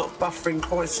mean it's not buffering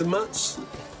quite so much.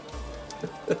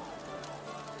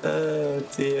 Oh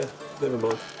dear. Never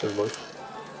mind.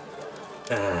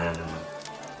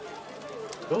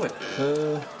 Right.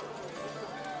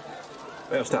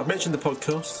 What else? I've mentioned the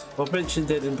podcast. I've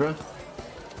mentioned Edinburgh.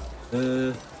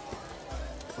 I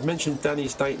mentioned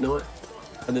Danny's date night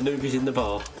and the newbies in the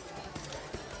bar.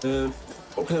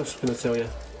 What else can I tell you?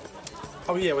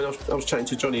 Oh yeah, when I was chatting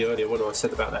to Johnny earlier when I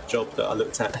said about that job that I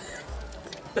looked at.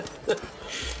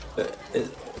 It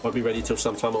won't be ready till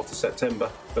sometime after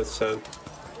September, but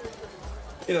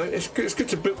you know, it's good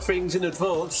to book things in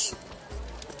advance.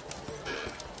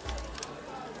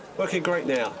 Working great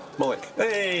now, Mike.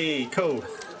 Hey, cool.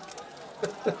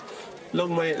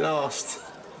 Long may it last.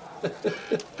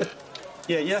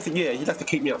 Yeah, you'd have to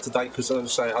keep me up to date because,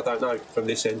 as I say, I don't know from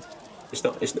this end.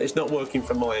 It's not working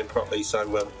from my end properly.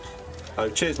 So,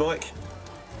 cheers, Mike.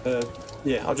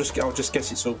 Yeah, I'll just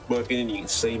guess it's all working and you can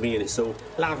see me and it's all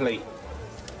lovely.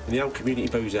 In the old community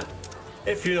boozer.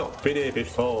 If you've not been here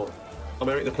before, I'm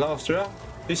Eric the Plasterer.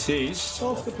 This is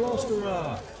Ask the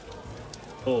Plasterer.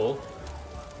 Or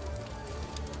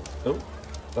oh,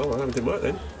 that didn't work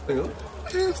then. Hang on.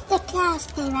 Ask the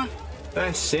Plasterer.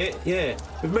 That's it, yeah.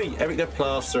 With me, Eric the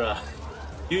Plasterer.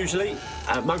 Usually,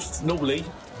 normally,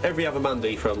 every other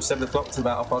Monday from 7 o'clock to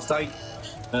about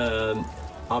 8:30.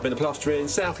 I've been a plasterer in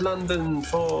South London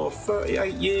for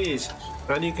 38 years.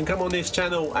 And you can come on this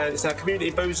channel and it's our community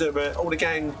boozer where all the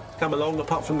gang come along,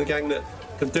 apart from the gang that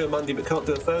can do a Monday but can't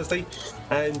do a Thursday.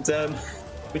 And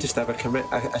we just have a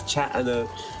chat and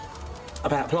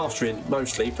about plastering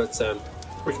mostly, but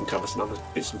we can cover some other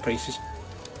bits and pieces.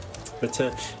 But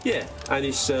yeah, and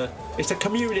it's a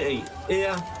community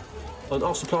here on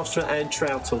Ask the Plasterer and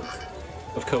Trout Talk,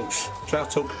 of course.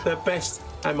 Trout Talk, the best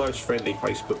and most friendly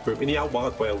Facebook group in the old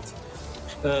wide world.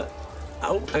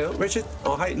 Oh, hang on, Richard.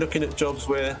 I hate looking at jobs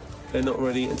where they're not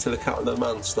ready until a couple of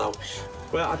months though.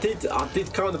 Well, I did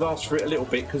kind of ask for it a little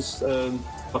bit because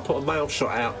I put a mail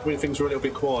shot out when things were a little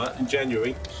bit quiet in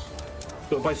January.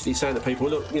 But basically saying to people,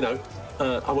 look, you know,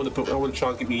 I want to try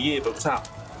and get me a year booked up.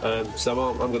 So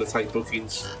I'm going to take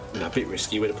bookings, you know, a bit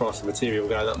risky with the price of material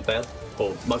going up and down,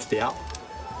 or mostly up.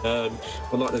 I'd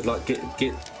like to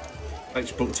get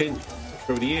dates booked in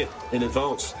through the year in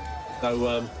advance.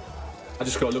 So I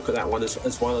just got to look at that one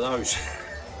as one of those.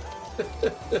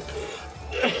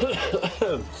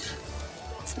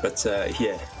 But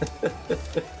yeah,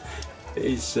 it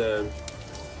is.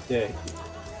 Yeah,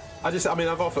 I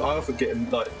often get them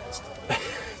like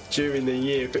during the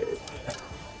year. But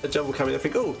a job will come in. I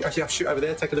think, oh, actually, I'll shoot over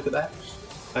there. Take a look at that.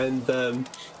 And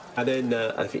then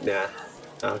I think, nah.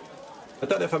 I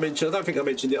don't know if I mentioned. I don't think I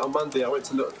mentioned it on Monday. I went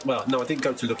to look. Well, no, I didn't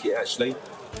go to look at it actually.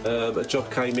 A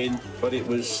job came in, but it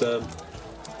was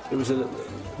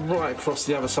right across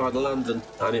the other side of London,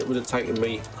 and it would have taken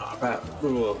me about.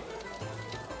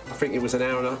 I think it was an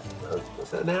hour and a.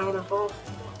 Was it an hour and a half?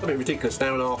 Something ridiculous. An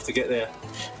hour and a half to get there,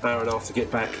 hour and a half to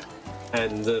get back,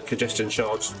 and the congestion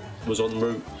charge was en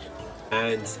route,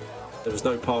 and there was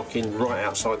no parking right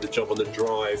outside the job on the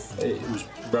drive. It was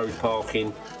road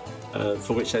parking.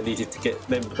 For which they needed to get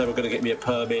them. They were going to get me a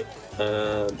permit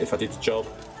if I did the job,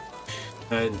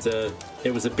 and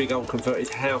it was a big old converted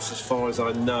house as far as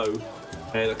I know.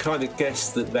 And I kind of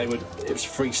guessed that they would. It was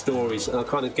 3 stories, and I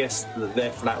kind of guessed that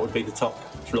their flat would be the top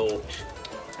floor.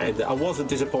 And I wasn't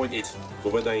disappointed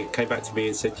when they came back to me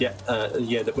and said, "Yeah,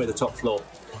 that we're the top floor."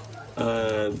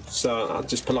 So I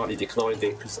just politely declined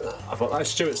it because I thought, as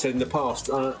Stuart said in the past.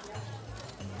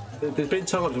 There's been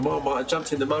times when I might have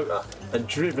jumped in the motor and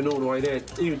driven all the way there,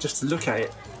 even just to look at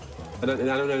it. And I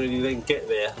don't only then get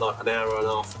there like an hour and a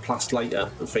half plus later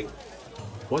and think,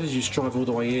 why did you drive all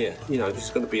the way here? You know, this is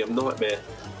going to be a nightmare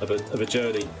of a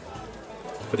journey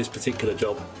for this particular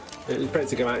job. It's better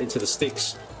to go out into the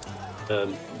sticks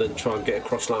than try and get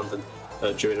across London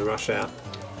during a rush hour.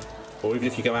 Or even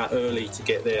if you go out early to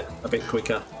get there a bit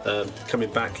quicker,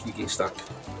 coming back you get stuck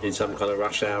in some kind of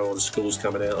rush hour or the school's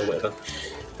coming out or whatever.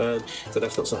 So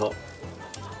that's not so hot.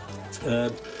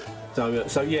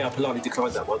 So yeah, I politely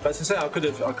declined that one. But as I say, I could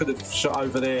have shot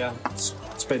over there,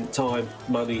 spent time,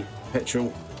 money,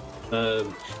 petrol,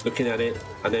 looking at it,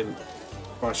 and then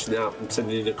pricing it up and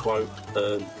sending in a quote.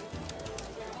 And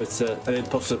then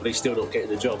possibly still not getting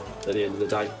the job at the end of the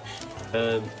day.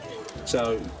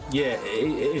 So yeah,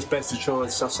 it is best to try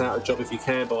and suss out a job if you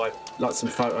can by like some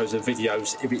photos and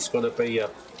videos if it's going to be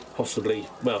if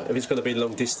it's going to be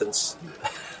long distance,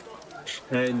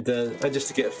 and just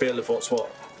to get a feel of what's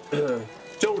what.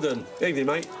 Jordan, evening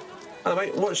mate. Hello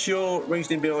mate, what's your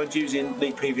reasoning behind using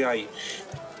Neat PVA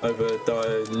over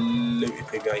diluted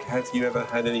PVA? Have you ever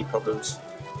had any problems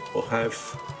or have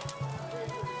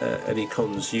any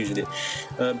cons using it?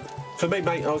 For me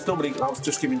mate, I was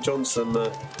just giving John some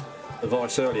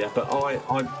advice earlier, but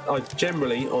I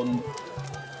generally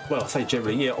I say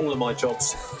generally, yeah, all of my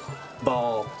jobs,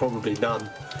 bar probably none,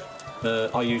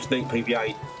 I use Neat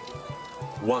PVA,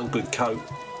 one good coat,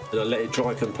 and I let it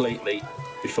dry completely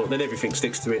before. Then everything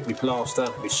sticks to it. We plaster,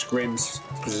 we scrims,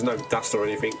 because there's no dust or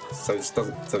anything, so the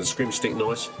scrims stick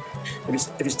nice.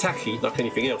 If it's tacky like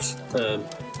anything else,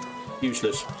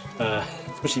 useless,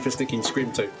 especially for sticking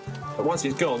scrim to. But once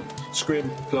it's gone, scrim,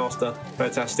 plaster,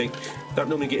 fantastic. Don't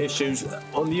normally get issues.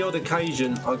 On the odd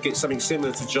occasion, I get something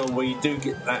similar to John, where you do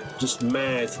get that just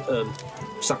mad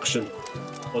suction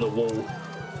on a wall,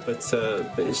 but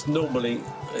it's normally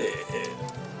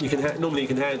you can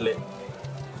handle it.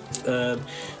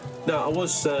 No, I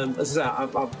was as I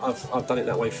say, I've done it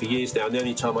that way for years now. And the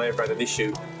only time I ever had an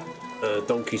issue,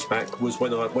 donkey's back, was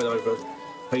when I went over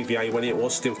PVA when it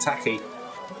was still tacky.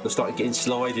 I started getting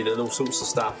sliding and all sorts of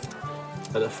stuff,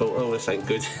 and I thought, oh, this ain't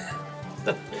good.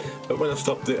 But when I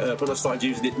started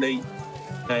using it neat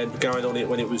and going on it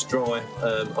when it was dry,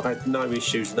 I've had no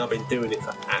issues, and I've been doing it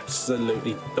for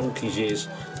absolutely donkey's years.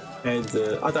 And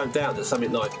I don't doubt that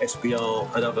something like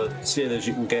SBR and other sealers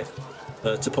you can get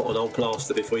to put on old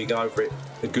plaster before you go over it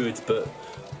are good, but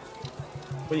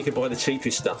when you can buy the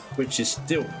cheapest stuff, which is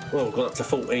still gone up to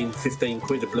 14, 15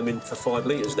 quid a blooming for 5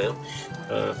 litres now,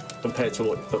 compared to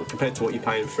what you're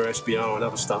paying for SBR and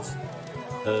other stuff.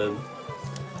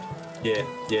 Yeah,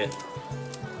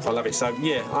 I love it. So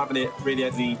yeah, I haven't really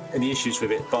had any issues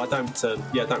with it, but I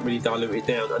don't really dilute it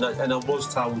down. And I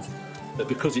was told that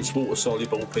because it's water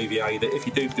soluble PVA, that if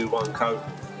you do one coat,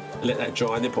 let that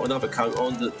dry, and then put another coat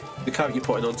on, the coat you're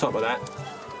putting on top of that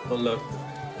will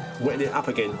wetting it up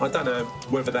again. I don't know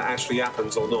whether that actually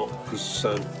happens or not, because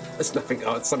it's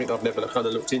something I've never kind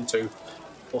of looked into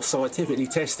or scientifically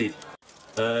tested.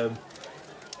 But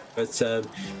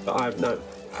I have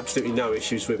absolutely no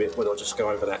issues with it when I just go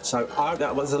over that. So I hope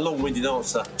that was a long-winded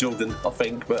answer, Jordan, I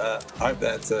think, but I hope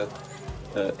that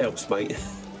helps, mate.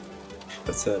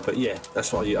 But yeah,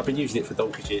 that's what I've been using it for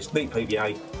donkey's years. Neat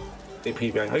PVA.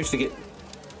 I used to get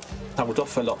told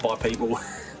off a lot by people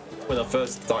when I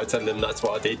first started telling them that's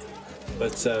what I did.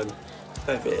 But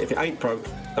if it ain't broke,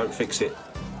 don't fix it.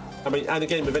 I mean, and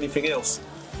again with anything else,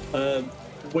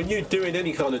 when you're doing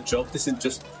any kind of job, this isn't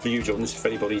just for you, John, this is for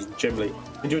anybody generally.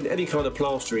 When you're doing any kind of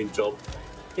plastering job,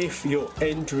 if your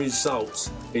end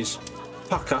result is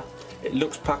pucker, it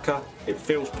looks pucker, it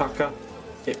feels pucker,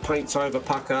 it paints over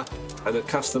pucker, and the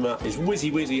customer is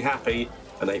whizzy happy,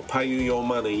 and they pay you your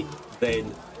money,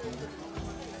 then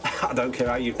I don't care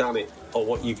how you've done it or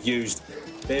what you've used.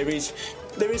 There is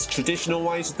traditional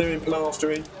ways of doing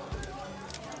plastering.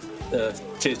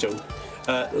 Cheers, John.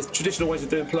 There's traditional ways of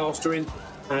doing plastering,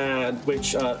 and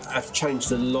which have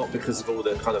changed a lot because of all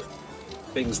the kind of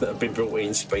things that have been brought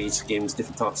in: speed skims,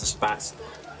 different types of spats,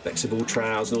 flexible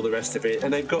trowels, and all the rest of it.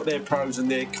 And they've got their pros and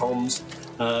their cons.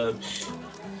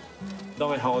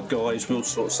 Die-hard guys will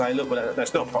sort of say, look, well,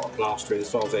 that's not proper plastering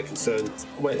as far as they're concerned.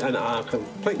 And I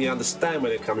completely understand where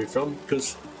they're coming from,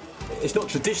 because it's not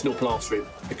traditional plastering,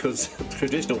 because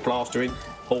traditional plastering,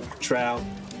 hulk, trowel,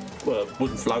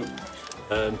 wooden float,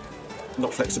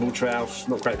 not flexible trowels,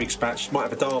 not great big spats, might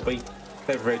have a derby,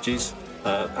 feather edges,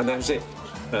 and that's it.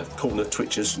 Corner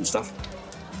twitchers and stuff,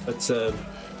 but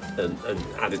and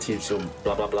additives or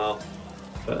blah blah blah.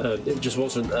 It just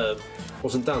wasn't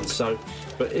done. So,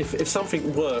 but if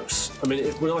something works, I mean,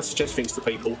 when I suggest things to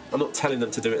people, I'm not telling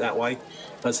them to do it that way.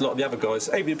 As a lot of the other guys,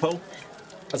 even Paul,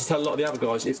 as I tell a lot of the other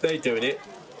guys, if they're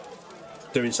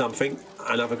doing something,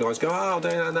 and other guys go, oh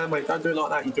no mate, don't do it like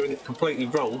that, you're doing it completely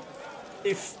wrong.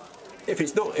 If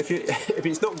it's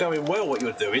not going well what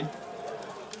you're doing,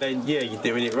 then yeah, you're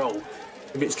doing it wrong.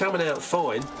 If it's coming out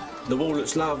fine, the wall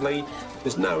looks lovely,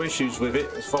 there's no issues with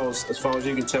it as far as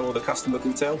you can tell or the customer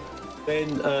can tell,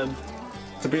 then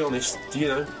to be honest, you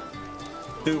know,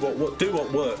 do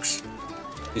what works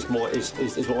is what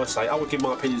I say. I would give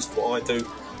my opinions for what I do,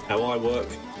 how I work.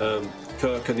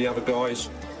 Kirk and the other guys,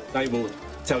 they will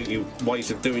tell you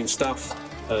ways of doing stuff.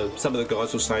 Some of the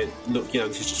guys will say, look, you know,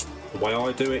 this is just the way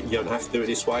I do it, you don't have to do it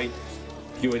this way.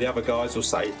 A few of the other guys will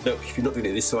say, look, if you're not doing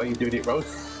it this way, you're doing it wrong.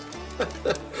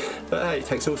 But hey, it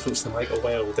takes all sorts to make a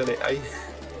world, doesn't it,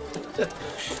 eh?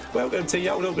 Welcome to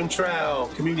Old Organ Trail,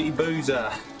 Community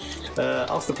Boozer.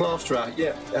 Ask the Plasterer.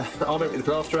 Yeah, I went with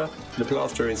the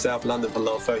Plasterer in South London for the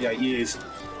last 38 years.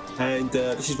 And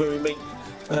this is where we meet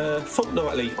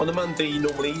fortnightly on a Monday,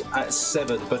 normally at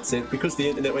 7. But because the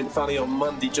internet went funny on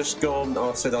Monday just gone,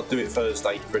 I said I'd do it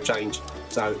Thursday for a change.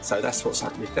 So that's what's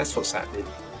happening. That's what's happening.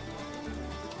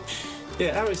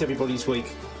 Yeah, how is everybody's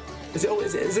week? Is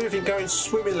everything going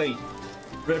swimmingly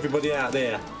for everybody out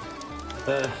there?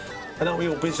 And aren't we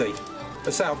all busy? I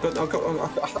say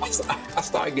I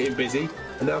started getting busy,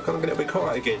 and now I'm kind of getting a bit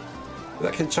quiet again.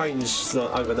 That can change like,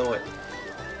 overnight.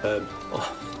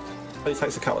 Only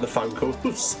takes a couple of phone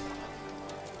calls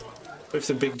with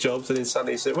some big jobs, and then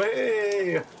suddenly say,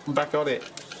 "Hey, I'm back on it."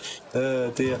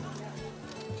 Dear.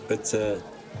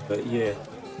 But yeah,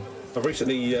 I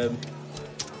recently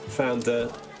found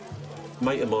a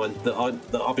mate of mine that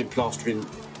I've been plastering.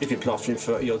 He's been plastering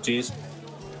for 30 odd years.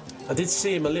 I did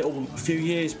see him a few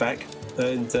years back,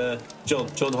 and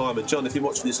John Hyman. John, if you're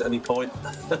watching this at any point,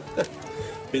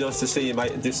 be nice to see you,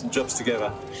 mate, and do some jobs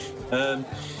together.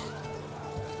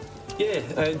 Yeah,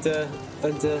 and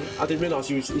I didn't realise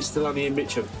he's still only in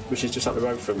Mitcham, which is just up the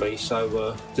road from me.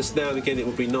 So just now and again, it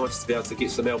would be nice to be able to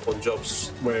get some help on jobs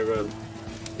where, you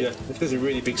know, if there's a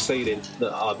really big ceiling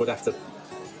that I would have to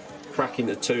crack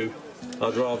into two,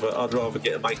 I'd rather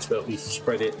get a mate to help me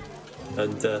spread it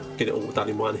and get it all done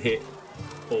in one hit,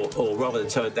 or rather than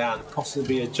turn down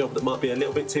possibly a job that might be a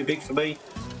little bit too big for me,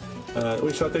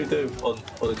 which I do on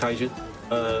occasion.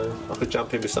 I could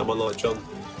jump in with someone like John,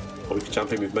 or we could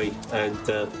jump in with me and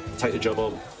take the job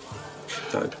on.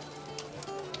 So,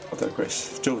 I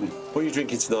digress. Jordan, what are you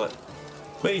drinking tonight?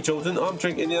 Me, Jordan, I'm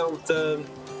drinking the old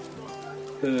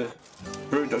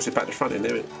Brewdog's back to front in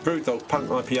there. Brewdog Punk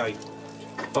IPA.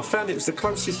 I found it was the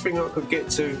closest thing I could get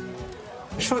to.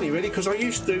 It's funny, really, because I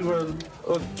used to,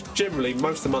 generally,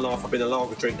 most of my life I've been a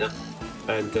lager drinker,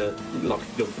 and like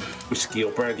a whiskey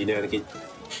or brandy now and again,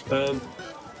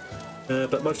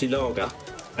 but mostly lager,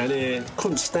 and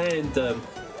couldn't stand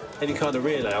any kind of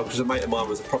real ale because a mate of mine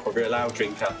was a proper real ale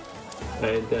drinker,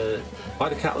 and I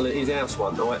had a couple at his house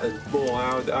one night, and boy,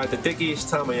 I had the diggiest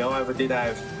tummy I ever did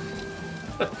have,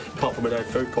 apart from when I had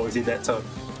food poisoning that time,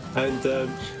 and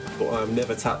I'm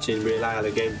never touching real ale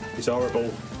again. It's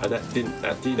horrible, and that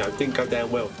didn't go down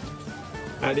well.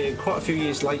 And then quite a few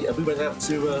years later, we went out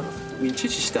to in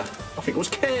Chichester. I think it was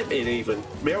camping even.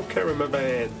 My old caravan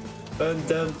van, and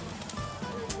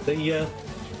we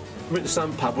went to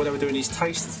some pub where they were doing these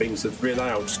taste things of real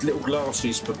ale, just little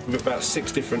glasses with about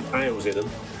 6 different ales in them.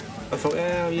 I thought,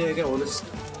 oh yeah, go on, let's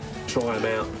try them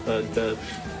out, and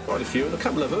quite a few, and a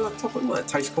couple of them I thought it might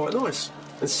taste quite nice.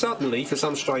 And suddenly, for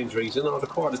some strange reason, I've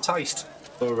acquired a taste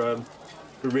for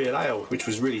real ale, which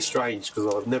was really strange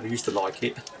because I've never used to like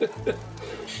it.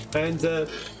 and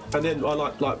then I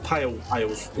like pale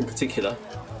ales in particular.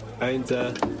 And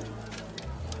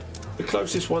the The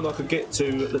closest one I could get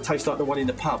to that tastes like the one in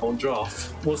the pub on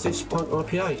draft was this Punk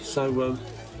IPA. So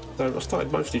I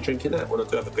started mostly drinking that when I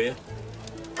do have a beer,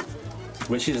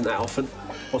 which isn't that often.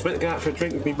 I was meant to go out for a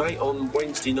drink with my mate on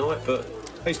Wednesday night, but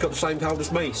he's got the same cold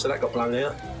as me, so that got blown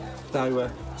out.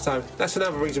 So that's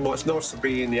another reason why it's nice to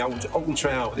be in the Alton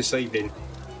Trail this evening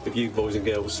with you boys and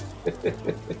girls.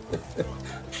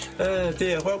 Oh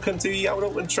dear, welcome to the Old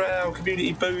Alton Trail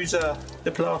Community Boozer, the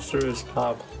Plasterers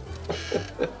pub.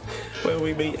 Where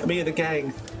we meet, me and the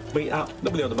gang meet up,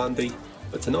 normally on a Monday,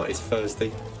 but tonight is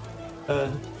Thursday.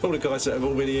 For all the guys that have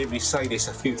already heard me say this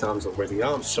a few times already,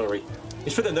 I'm sorry.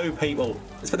 It's for the new people.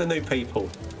 It's for the new people.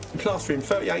 I'm plastering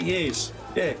 38 years.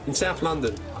 Yeah, in South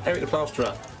London. Eric the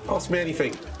Plasterer. Ask me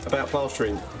anything about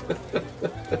plastering. You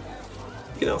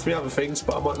can ask me other things,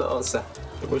 but I might not answer.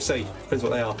 But we'll see. Depends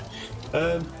what they are.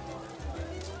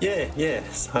 Yeah.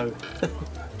 So,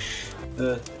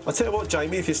 I'll tell you what,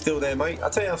 Jamie, if you're still there, mate. I'll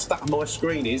tell you how stuck my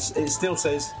screen is. It still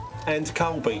says "and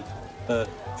Colby"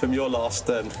 from your last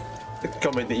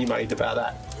comment that you made about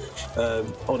that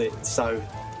on it. So,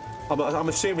 I'm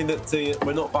assuming that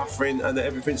we're not buffering and that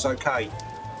everything's okay,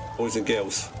 boys and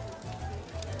girls.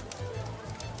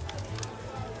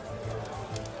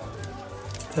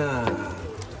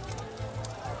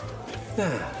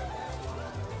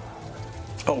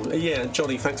 Oh yeah,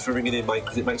 Johnny, thanks for ringing in, mate,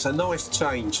 because it makes a nice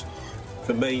change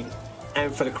for me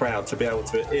and for the crowd to be able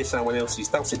to hear someone else's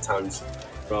dulcet tones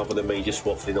rather than me just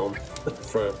waffling on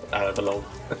for however long.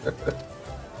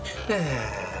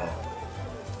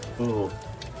 Oh,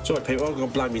 sorry people, I'm gonna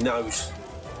blow my nose.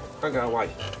 Don't go away.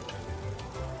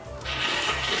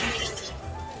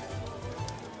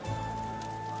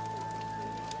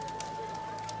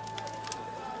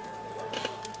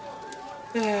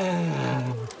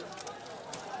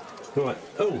 Right.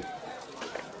 Oh,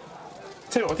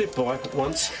 tell you what I did buy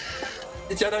once.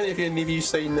 I don't know if any of you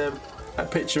seen that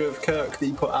picture of Kirk that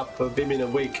he put up of him in a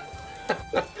wig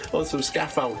on some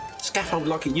scaffold. Scaffold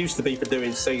like it used to be for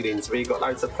doing ceilings, where you got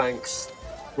loads of planks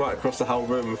right across the whole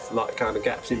room, like kind of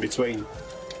gaps in between.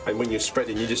 And when you're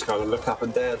spreading, you just kind of look up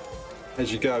and down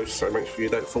as you go, so make sure you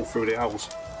don't fall through the holes.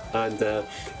 And that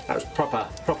was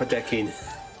proper decking,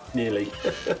 nearly.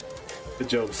 Good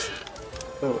jobs.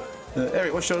 Oh,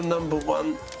 Eric, what's your number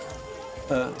one?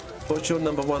 What's your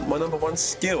number one? My number one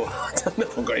skill? I don't know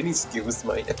if I've got any skills,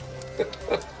 mate.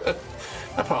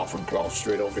 Apart from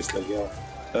plastering, obviously. Yeah.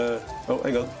 Oh,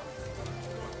 hang on.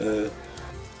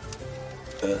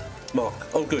 Mark.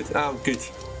 Oh, good. Oh, good.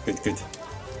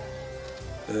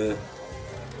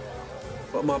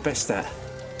 What am I best at?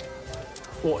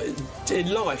 What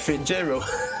in life in general,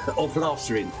 or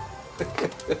plastering?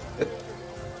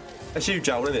 That's you,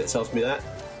 Joel, isn't it? Tells me that.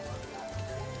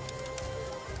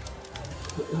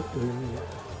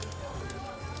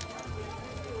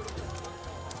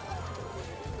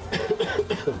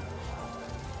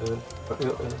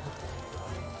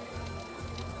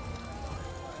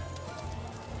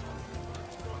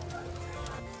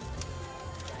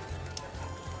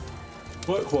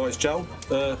 Work-wise, Joel,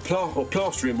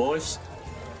 plastering wise,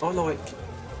 I like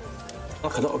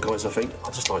a lot of guys. I think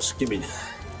I just like skimming.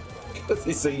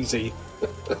 It's easy.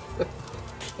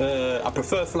 I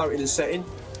prefer floating and setting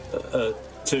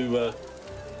to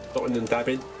dotting and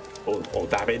dabbing or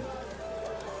dabbing.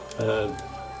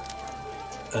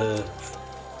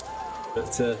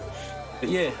 But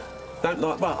yeah, don't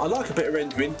like. Well, I like a bit of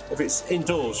rendering if it's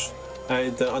indoors,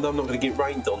 and I know I'm not going to get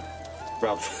rained on,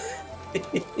 bruv.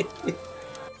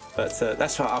 But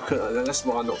that's why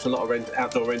I knocked a lot of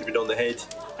outdoor rendering on the head,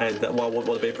 and why I want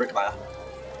to be a bricklayer.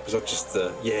 Because I just,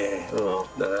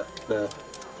 nah.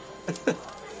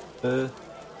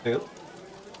 Hang on.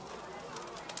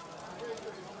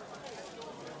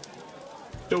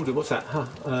 Jordan, what's that?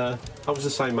 I was the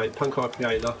same, mate. Punk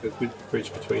IPA, like a good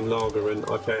bridge between lager and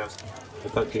IPA. I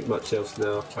don't drink much else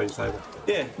now. I've changed over.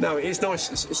 Yeah, no, it is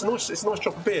nice. It's a nice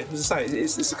drop of beer. As I say,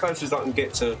 it's the closest I can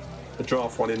get to a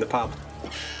draft one in the pub.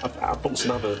 I bought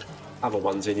some other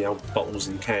ones in the old bottles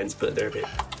and cans, but they're a bit.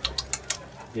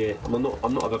 Yeah, I'm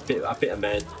not a bitter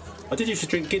man. I did used to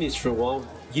drink Guinness for a while,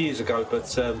 years ago, but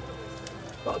to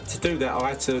do that I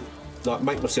had to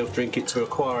make myself drink it to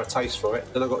acquire a taste for it.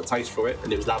 Then I got a taste for it,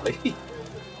 and it was lovely.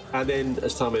 And then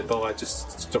as time went by, I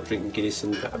just stopped drinking Guinness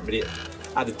and haven't really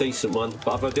had a decent one.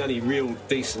 But I've heard the only real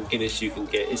decent Guinness you can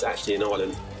get is actually in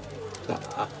Ireland.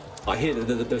 I hear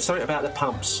that there's something about the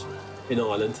pumps in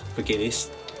Ireland for Guinness.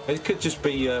 It could just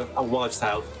be a wives'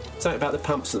 tale. Something about the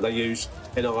pumps that they use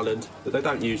in Ireland that they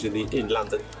don't use in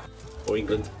London or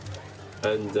England,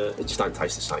 and it just don't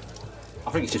taste the same.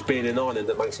 I think it's just being in Ireland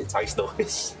that makes it taste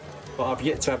nice. But I've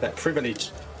yet to have that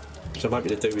privilege, which I'm hoping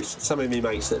to do with some of my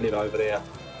mates that live over there.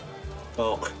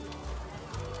 Mark.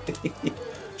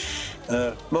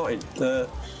 Martin,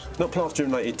 not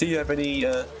plastering related, do you have any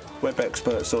web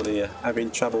experts on here having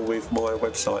trouble with my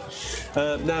website?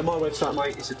 No, my website,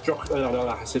 mate, is a drag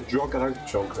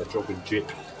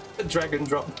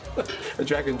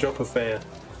and drop affair.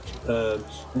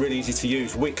 Really easy to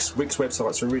use. Wix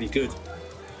websites are really good.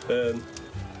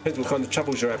 Depends what kind of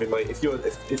troubles you're having, mate. If you're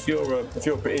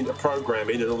into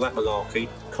programming and all that malarkey,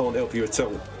 can't help you at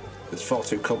all. It's far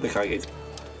too complicated.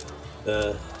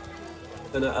 Who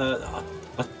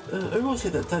was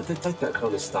it that did that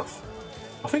kind of stuff?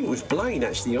 I think it was Blaine,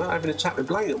 actually. I was having a chat with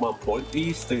Blaine at one point. He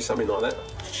used to do something like that.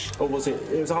 Or was it?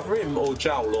 It was either him or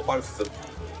Joel, or both of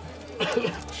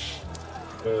them.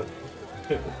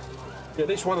 Yeah, at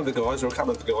least one of the guys, or a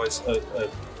couple of the guys,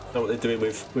 know what they're doing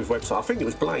with website. I think it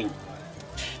was Blaine,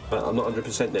 but I'm not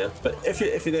 100% now. But if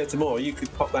you're there tomorrow, you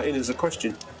could pop that in as a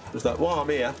question. It was like, while I'm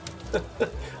here,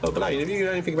 oh Blaine, have you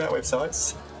got anything about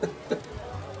websites?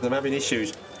 I'm having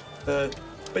issues. But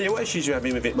yeah, what issues are you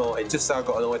having with it, Martin? Just so I've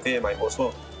got an idea, mate, what's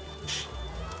what.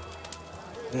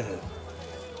 Yeah.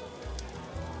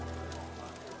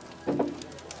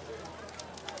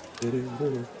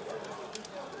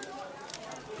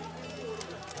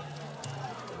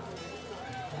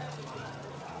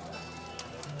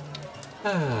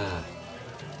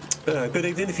 Good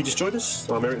evening if you just joined us.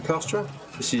 I'm Eric Plasterer.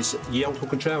 This is Yale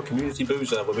Talk and Trail Community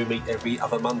Boozer, where we meet every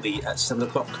other Monday at 7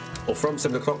 o'clock, or from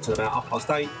 7 o'clock to about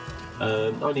 8:30.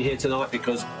 Only here tonight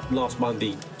because last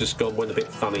Monday just went a bit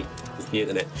funny with the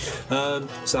internet.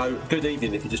 So good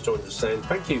evening if you just joined us, and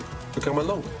thank you for coming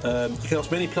along. You can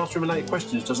ask me any plastering related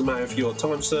questions. Doesn't matter if you're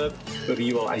time served, whether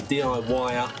you are a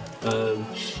DIYer,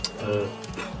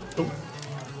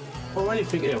 or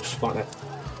anything else like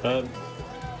that.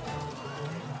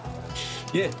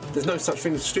 Yeah, there's no such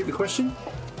thing as a stupid question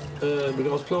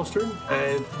regards plastering,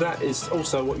 and that is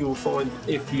also what you will find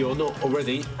if you're not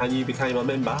already and you became a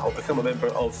member or become a member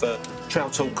of Trail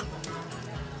Talk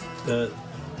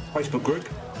Facebook group.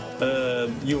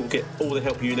 You will get all the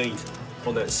help you need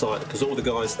on that site, because all the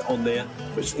guys on there,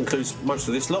 which includes most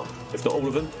of this lot, if not all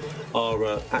of them,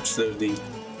 are absolutely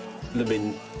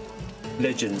blooming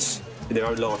legends in their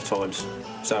own lifetimes.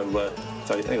 So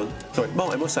hang on, sorry,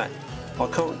 Martin, what's that? I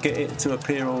can't get it to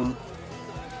appear on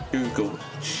Google.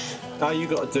 Oh, you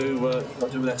got to do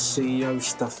that CEO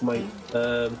stuff, mate.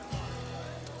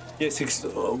 Yes,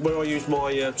 where I use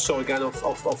my sorry, going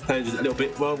off tangent a little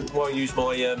bit. Well, where I use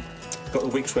my got the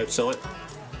Wix website.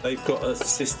 They've got a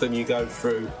system you go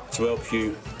through to help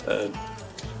you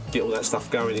get all that stuff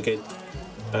going again.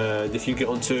 And if you get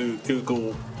onto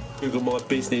Google My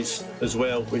Business as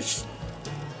well, which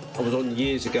I was on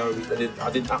years ago,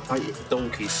 I didn't update it for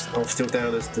donkeys. I was still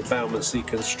down as Development C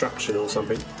Construction or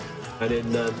something. And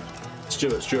then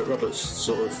Stuart Roberts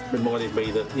sort of reminded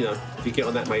me that, you know, if you get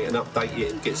on that, mate, and update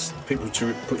it and get people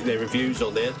to put their reviews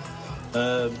on there,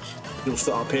 you'll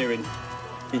start appearing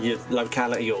in your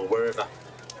locality or wherever.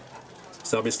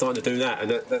 So I've been starting to do that,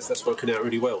 and that's working out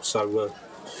really well. So,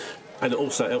 and it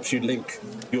also helps you link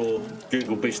your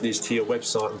Google business to your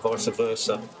website and vice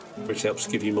versa, which helps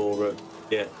give you more.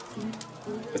 Yeah,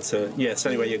 but yeah, it's the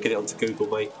only way you'll get it onto Google,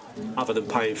 mate, other than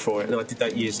paying for it. And I did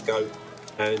that years ago,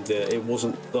 and it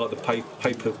wasn't like the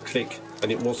pay-per-click, and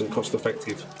it wasn't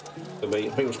cost-effective for me.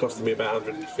 I think it was costing me about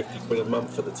 150 quid a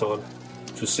month at the time,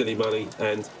 which was silly money.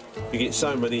 And you get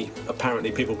so many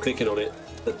apparently people clicking on it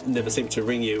that never seem to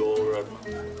ring you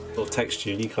or text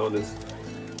you. And you kind of,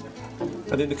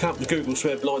 and then the company Google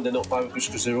swear blind they're not bogus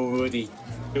because they're already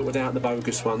filtered out the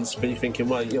bogus ones. But you're thinking,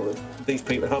 well, you know, these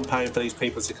people, if I'm paying for these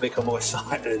people to click on my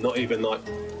site and they're not even like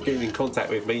getting in contact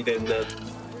with me, then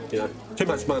you know, too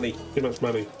much money.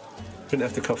 Shouldn't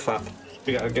have to cough up.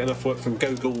 We got to get enough work from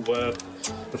Google for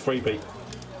freebie.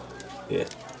 Yeah.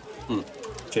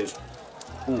 Cheers.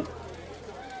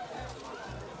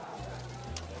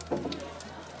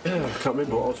 I can't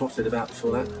remember what I was waffling about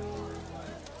before that.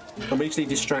 I'm easily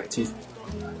distracted.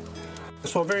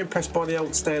 That's why I'm very impressed by the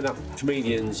old stand-up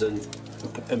comedians and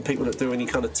people that do any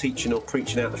kind of teaching or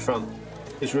preaching out the front.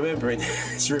 Is remembering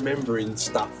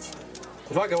stuff.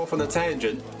 If I go off on a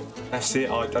tangent, that's it.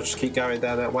 I just keep going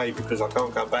down that way because I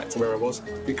can't go back to where I was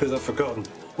because I've forgotten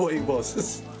what it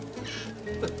was.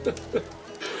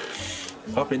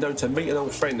 I've been known to meet an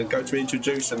old friend and go to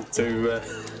introduce them to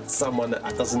someone that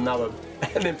doesn't know them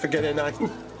and then forget their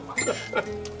name.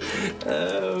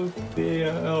 Oh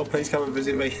dear. Oh, please come and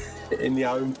visit me in the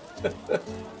home.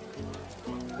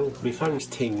 Oh, my phone's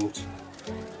tinged.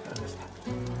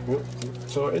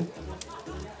 Sorry.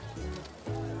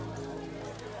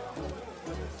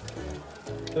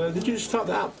 Did you just start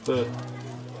that up?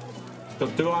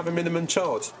 Do I have a minimum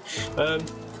charge?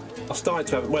 I I've started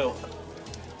to have, well,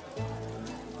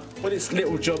 when it's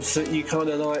little jobs that you kind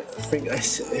of like think,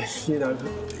 you know,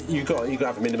 you got to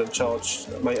have a minimum charge,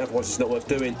 mate. Otherwise, it's not worth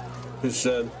doing. Because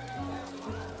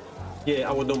yeah,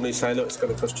 I would normally say, look, it's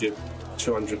going to cost you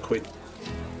 200 quid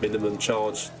minimum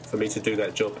charge for me to do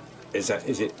that job. Is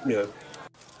it, you know,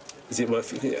 is it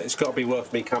worth? It's got to be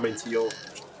worth me coming to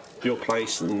your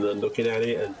place and looking at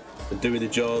it and doing the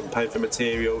job, paying for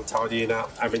material, tidying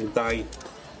up, having the day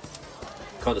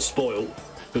kind of spoiled.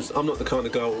 Because I'm not the kind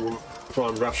of girl who will try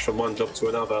and rush from one job to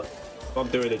another. If I'm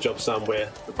doing a job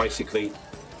somewhere, basically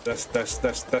that's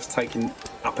taking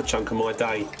up a chunk of my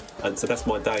day, and so that's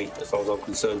my day as far as I'm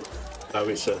concerned. So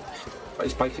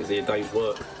it's basically a day's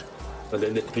work, and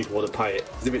then if people want to pay it,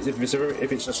 if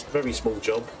it's a very small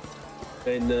job,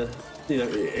 then you know,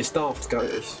 it's daft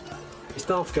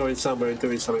going somewhere and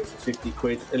doing something for 50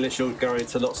 quid, unless you're going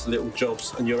to lots of little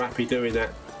jobs and you're happy doing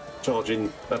that,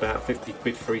 charging about 50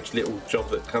 quid for each little job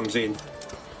that comes in.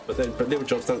 But little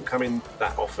jobs don't come in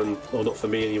that often, or not for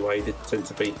me anyway. They tend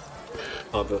to be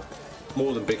either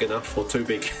more than big enough or too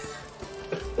big,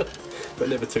 but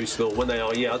never too small. When they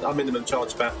are, yeah, I minimum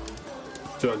charge about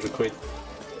 200 quid.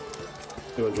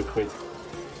 200 quid.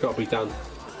 Got to be done.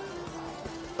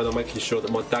 And I'm making sure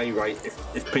that my day rate,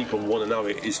 if people want to know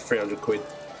it, is 300 quid.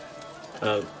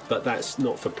 But that's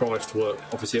not for priced work.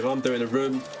 Obviously, if I'm doing a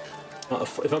room,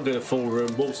 if I'm doing a full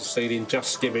room, walls to ceiling,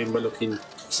 just skimming, we're looking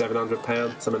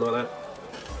 £700, something like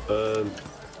that.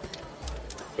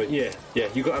 But yeah,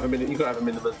 you got to have a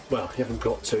minimum. Well, you haven't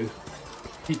got to.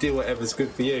 You do whatever's good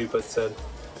for you, but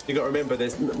you got to remember,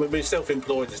 when you're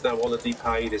self-employed, there's no holiday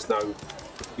pay. There's no,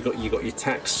 you got your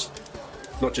tax,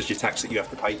 not just your tax that you have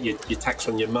to pay. Your tax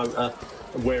on your motor,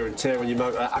 wear and tear on your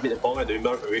motor, having to buy a new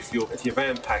motor if your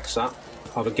van packs up,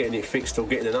 either getting it fixed or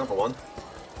getting another one.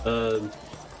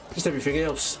 Just everything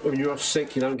else. When you're off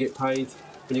sick, you don't get paid.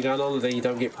 When you go on holiday, you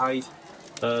don't get paid.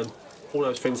 All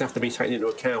those things have to be taken into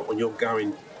account when you're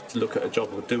going to look at a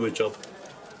job or do a job.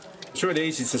 It's really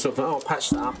easy to sort of, oh, I'll patch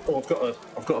that up. Oh,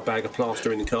 I've got a bag of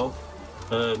plaster in the car.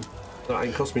 That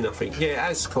ain't cost me nothing. Yeah, it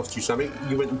has cost you something.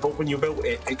 You went and bought, when you built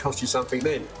it, it cost you something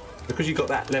then. Because you got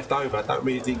that left over, don't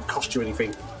mean it didn't cost you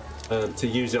anything to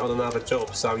use it on another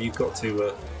job. So you've got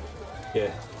to,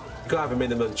 yeah, you've got to have a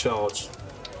minimum charge,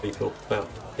 people. Well,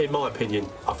 in my opinion,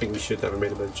 I think we should have a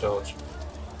minimum charge.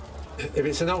 If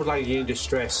it's an old lady in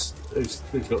distress who's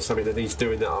got something that needs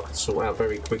doing that I can sort out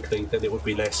very quickly, then it would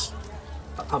be less.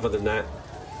 Other than that,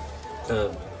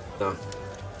 no.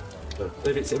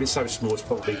 If it's so small, it's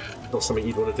probably not something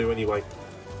you'd want to do anyway.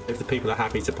 If the people are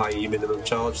happy to pay you minimum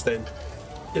charge, then,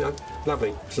 you know,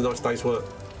 lovely. It's a nice day's work.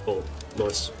 Or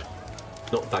nice,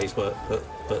 not day's work, but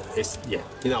it's, yeah,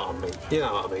 you know what I mean. You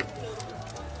know what I mean.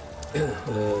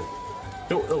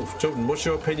 Oh, Jordan, what's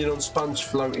your opinion on sponge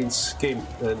floating skim,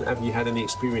 and have you had any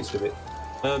experience with it?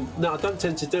 No, I don't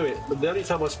tend to do it, but the only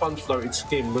time I sponge floated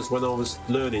skim was when I was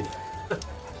learning,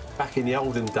 back in the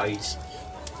olden days,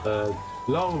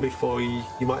 long before you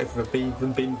might have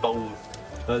even been born.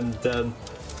 And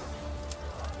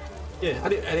yeah,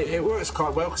 and it works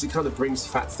quite well because it kind of brings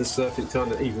fat to the surface, it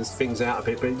kind of evens things out a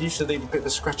bit, but it used to leave a bit of a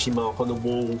scratchy mark on the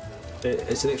wall.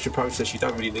 It's an extra process you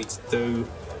don't really need to do.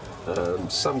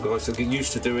 Some guys that get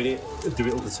used to doing it do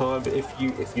it all the time, but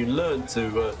if you learn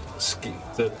to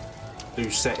do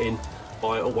setting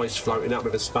by always floating up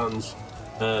with a sponge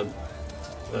and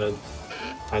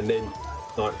then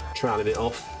like troweling it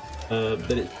off,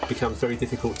 then it becomes very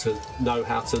difficult to know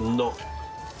how to not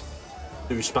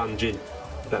do sponging,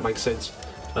 if that makes sense.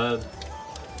 I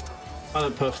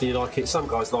don't personally like it. Some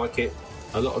guys like it.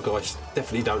 A lot of guys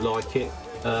definitely don't like it.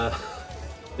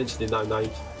 Mentioning no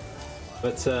names.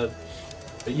 But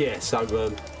yeah,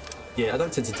 so yeah, I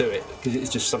don't tend to do it because it's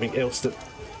just something else that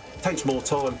takes more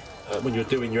time when you're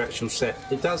doing your actual set.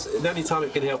 It does. The only time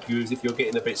it can help you is if you're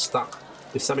getting a bit stuck.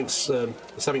 If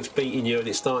something's beating you and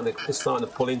it's starting to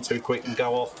pull in too quick and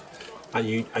go off, and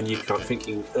you kind of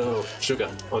thinking, oh sugar,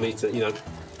 I need to, you know,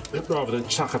 rather than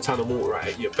chuck a ton of water at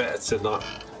it, you're better to like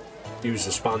use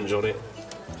a sponge on it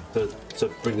to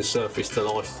bring the surface to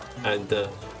life and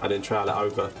then trowel it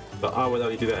over. But I would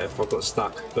only do that if I got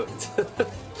stuck. But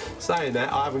saying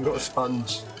that, I haven't got a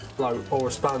sponge float or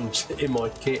a sponge in my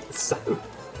kit, so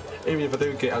even if I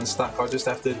do get unstuck, I just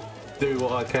have to do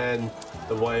what I can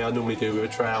the way I normally do with a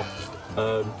trowel,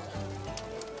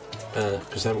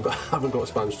 because I haven't got a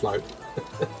sponge float.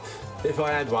 If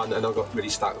I had one and I got really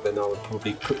stuck, then I would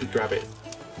probably quickly grab it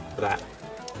for that,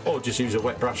 or just use a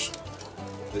wet brush.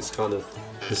 It's kind of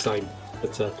the same.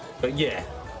 But yeah,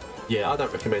 I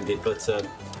don't recommend it. But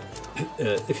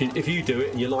if you do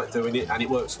it and you like doing it and it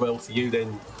works well for you,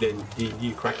 then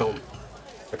you crack on.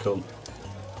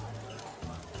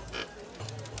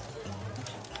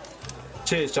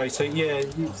 Cheers, JT. Yeah,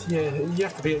 you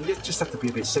have to be. You just have to be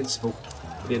a bit sensible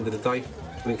at the end of the day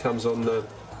when it comes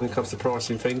to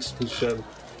pricing things. Because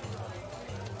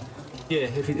yeah,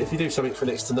 if you do something for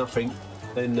next to nothing,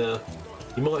 then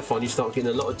you might find you start getting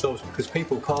a lot of jobs because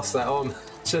people pass that on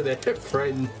to their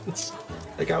friends.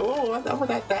 They go, oh,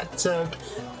 that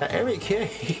Eric here,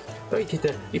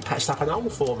 he patched up an hole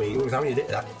for me. It was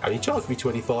only charged me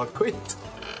 25 quid.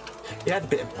 He had a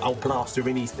bit of old plaster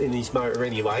in his motor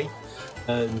anyway,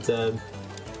 and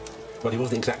well, he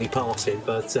wasn't exactly passing,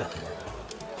 but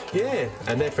yeah.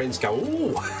 And their friends go,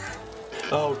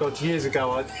 oh god, years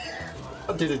ago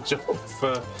I did a job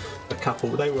for a couple.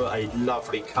 They were a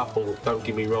lovely couple. Don't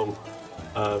get me wrong,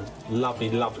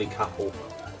 lovely couple,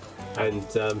 and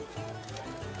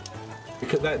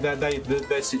because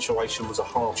their situation was a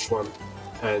harsh one,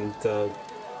 and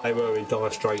they were in dire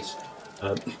straits.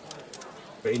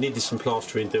 But he needed some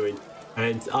plastering doing,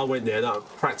 and I went there and I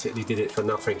practically did it for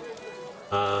nothing,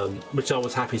 which I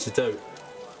was happy to do.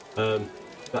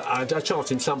 But I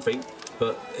charged him something,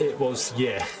 but it was,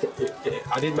 yeah,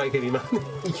 I didn't make any money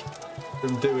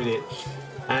from doing it,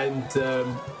 and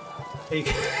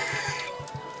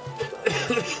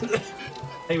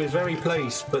he was very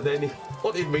pleased, but then he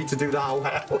wanted me to do the whole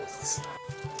house.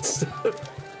 So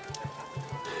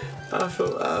I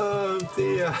thought, oh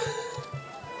dear.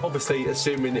 Obviously,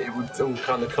 assuming it would all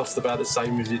kind of cost about the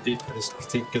same as it did for this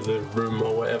particular room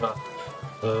or whatever.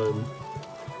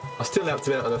 I still helped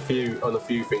him out on a few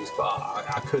things, but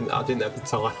I didn't have the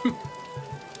time.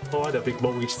 I had a big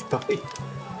mortgage to pay.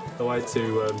 So I had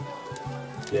to,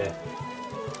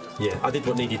 yeah, I did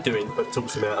what needed doing, but took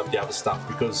some out of the other stuff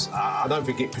because I don't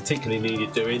think it particularly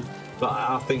needed doing. But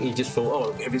I think he just thought,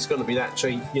 oh, if it's going to be that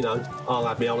cheap, you know, I'll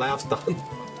have my whole house done.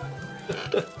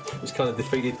 Which kind of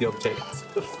defeated the object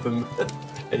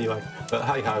anyway, but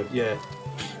hey ho, yeah.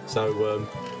 So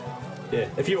yeah,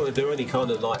 if you want to do any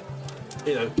kind of like,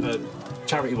 you know,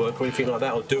 charity work or anything like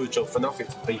that, or do a job for nothing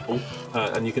for people,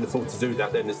 and you can afford to do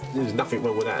that, then there's nothing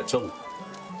wrong with that at all.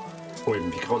 Or even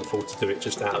if you can't afford to do it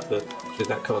just out of just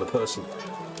that kind of person,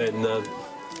 then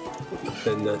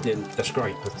that's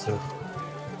great.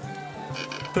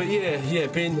 But yeah,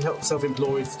 being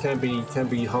self-employed can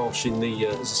be harsh in the,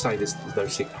 as I say, there's no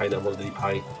sick pay, no holiday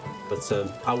pay. But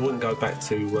I wouldn't go back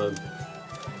to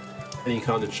any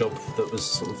kind of job that was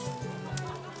sort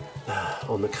of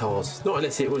on the cards. Not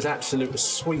unless it was absolute as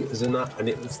sweet as a nut and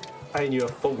it was paying you a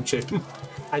fortune,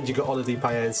 and you got holiday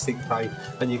pay and sick pay,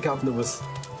 and your governor was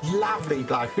lovely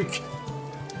bloke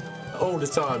all the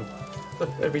time,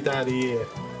 every day of the year.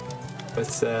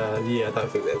 But yeah, I don't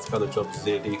think that kind of jobs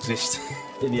really exist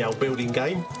in the old building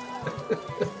game.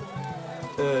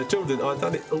 Jordan, I've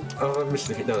done it. Oh, I missed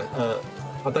it. No,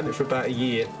 I've done it for about a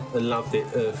year and loved it.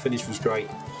 Finish was great,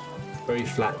 very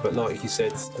flat, but like you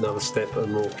said, another step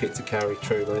and more kit to carry.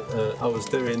 True, mate. I was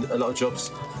doing a lot of jobs,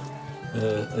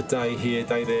 a day here, a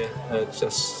day there,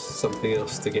 just something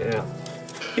else to get out.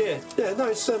 Yeah. No,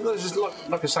 it's just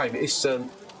like I say, it's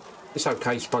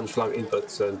okay, sponge floating,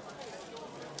 but.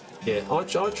 Yeah, I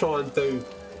try and do,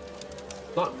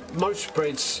 like most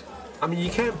spreads, I mean, you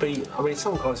can be, I mean,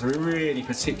 some guys are really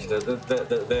particular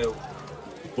that their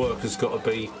work has got to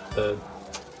be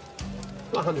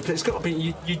 100%. It's got to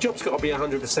be, your job's got to be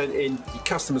 100% in, your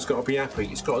customer's got to be happy,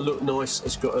 it's got to look nice,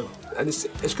 it's got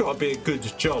to be a good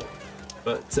job.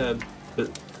 But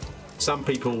some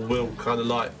people will kind of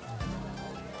like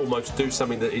almost do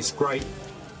something that is great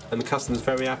and the customer's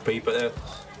very happy, but they're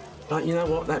like, you know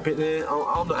what, that bit there,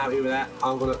 I'm not happy with that.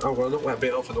 I'm gonna knock that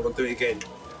bit off and I'm gonna do it again.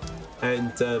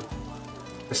 And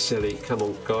that's silly. Come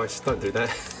on, guys, don't do that.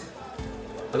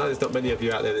 I know there's not many of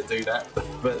you out there that do that,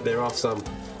 but there are some.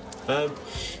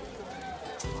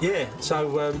 Yeah.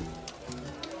 So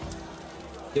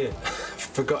yeah,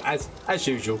 forgot as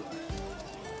usual.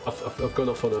 I've gone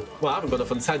off on a. Well, I haven't gone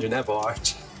off on a tangent, have I? I've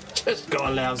just got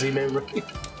a lousy memory.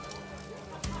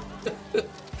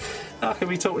 I can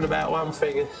be talking about one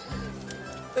thing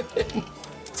and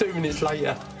 2 minutes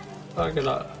later I go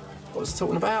like, what was I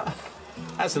talking about?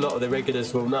 As a lot of the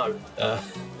regulars will know,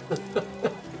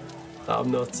 I'm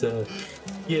not,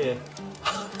 yeah,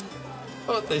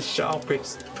 not the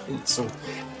sharpest pencil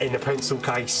in the pencil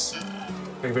case.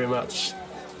 Thank you very much.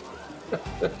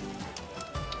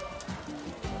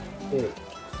 Yeah.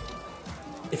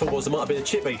 If I was, I might have been a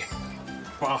chippy.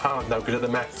 Well, I'm no good at the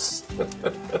maths.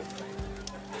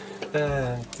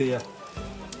 Dear.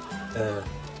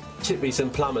 Chippies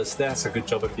and plumbers, that's a good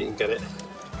job if you can get it.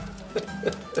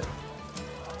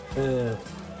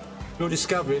 You'll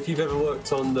discover if you've ever worked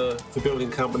for building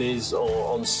companies or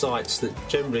on sites that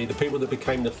generally the people that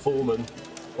became the foreman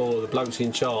or the blokes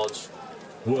in charge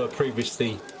were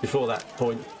previously, before that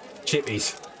point,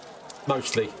 chippies,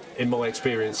 mostly, in my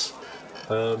experience.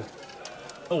 For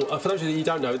those of you who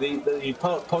don't know, the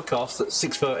podcast at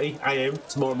 6:30 AM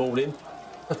tomorrow morning.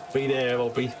 Be there, I'll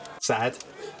be sad.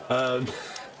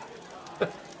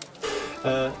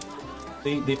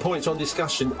 The points on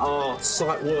discussion are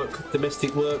site work,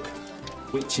 domestic work,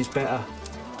 which is better,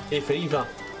 if either.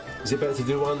 Is it better to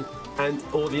do one and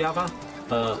or the other?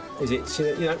 Is it,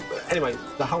 you know, anyway,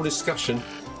 the whole discussion,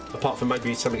 apart from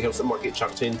maybe something else that might get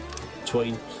chucked in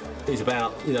between, is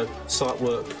about, you know, site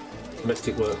work,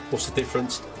 domestic work. What's the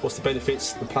difference? What's the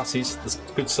benefits, the pluses, the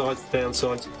good sides, the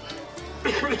downsides?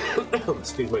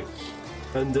 Excuse me.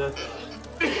 And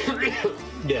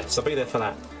yeah, so be there for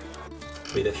that.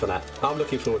 Be there for that. I'm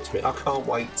looking forward to it. I can't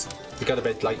wait to go to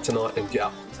bed late tonight and get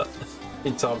up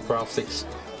in time for 6:30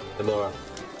 tomorrow.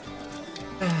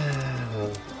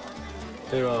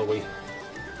 Where are we?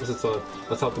 What's the time?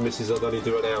 I told the missus I'd only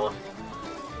do an hour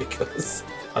because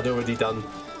I'd already done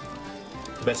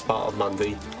the best part of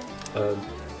Monday.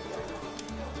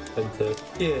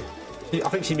 Yeah, I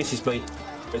think she misses me.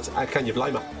 Can you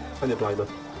blame her? Can you blame her?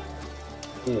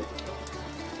 Ooh.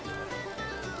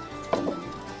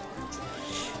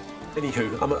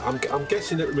 Anywho, I'm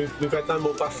guessing that we've had no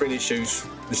more buffering issues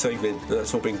this evening.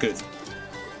 That's all been good.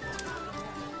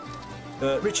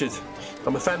 Richard,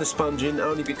 I'm a fan of sponging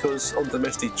only because on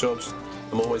domestic jobs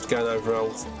I'm always going over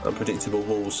old, unpredictable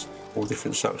walls, all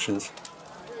different sections.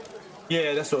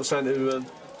 Yeah, that's what I was saying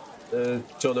to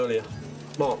John earlier.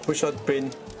 Mark, wish I'd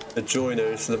been a joiner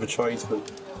instead of a tradesman.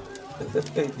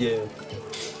 Yeah.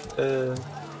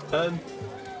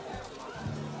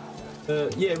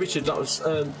 Yeah, Richard, that was,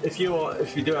 if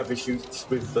you do have issues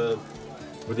with the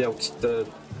old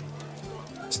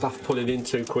stuff pulling in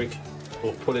too quick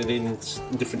or pulling in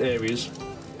different areas,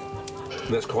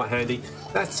 that's quite handy.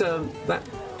 That's that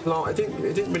it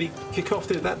didn't really kick off,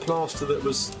 did it? That plaster that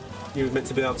you were meant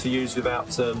to be able to use without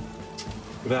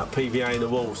PVA in the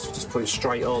walls, just put it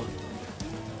straight on.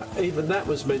 Even that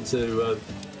was meant to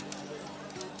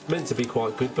be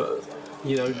quite good, but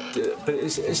you know, but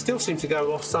it still seemed to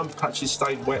go off. Some patches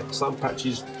stayed wet, some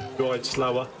patches dried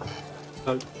slower.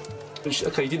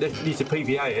 Okay, you didn't need to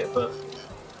PVA it, but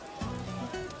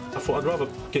I thought I'd rather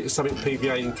get something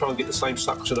PVA and try and get the same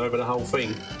suction over the whole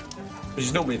thing, which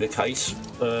is normally the case.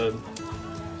 And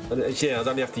yeah, I'd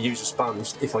only have to use a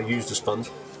sponge if I used a sponge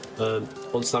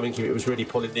on something if it was really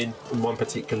pulling in one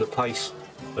particular place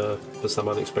for some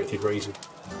unexpected reason.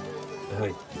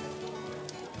 Hey.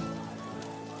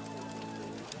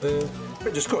 You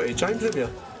just got here, James, have you?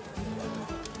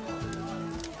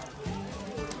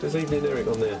 There's Evening Eric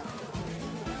on there.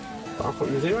 But I thought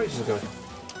you were here ages ago.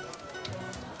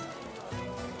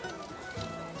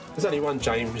 There's only one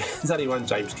James. There's only one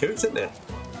James Coots, isn't there?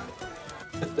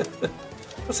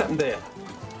 What's happened there?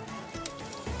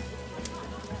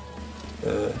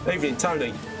 Evening,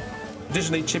 Tony.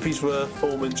 Traditionally, chippies were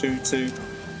formed due to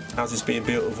houses being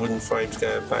built with wooden frames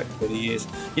going back many years.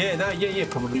 Yeah, no, yeah,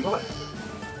 probably right.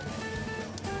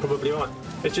 Probably right.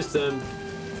 It's just, I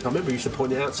remember you used to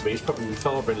point it out to me. It's probably my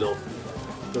father-in-law.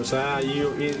 He would say,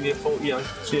 you're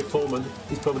foreman.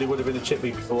 He probably would have been a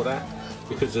chippy before that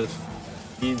because of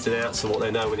the ins and outs of what they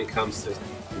know when it comes to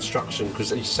construction. Because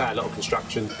you say a lot of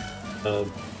construction,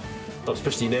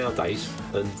 especially nowadays,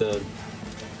 and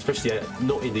especially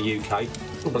not in the UK.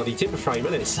 It's all bloody timber frame,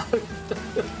 isn't it? So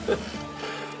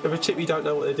if a chippy don't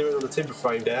know what they're doing on a timber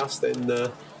framed house, then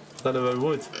I don't know who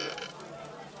would.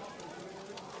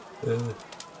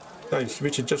 Thanks,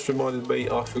 Richard just reminded me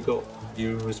I forgot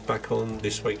you was back on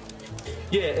this week.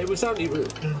 Yeah, it was only, well,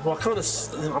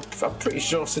 I'm pretty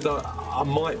sure I said I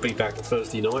might be back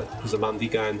Thursday night because of Monday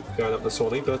going up the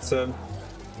Swanee, but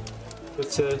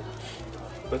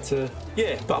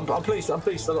yeah, but I'm pleased a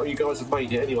lot of you guys have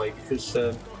made it anyway, because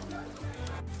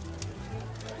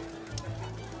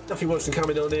nothing worse than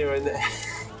coming on here and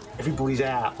everybody's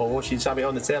out or watching something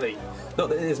on the telly. Not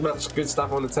that there's much good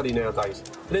stuff on the telly nowadays.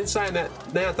 And then saying that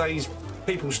nowadays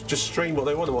people just stream what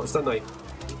they want to watch, don't they?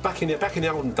 Back in the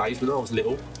olden days when I was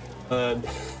little,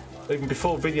 even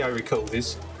before video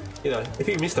recorders, you know, if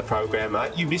you missed a programme,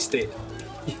 mate, you missed it.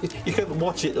 You couldn't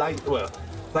watch it late. Well,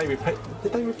 they repeat.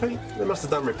 Did they repeat? They must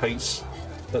have done repeats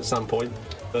at some point.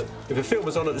 But if a film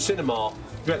was on at the cinema,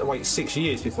 you had to wait 6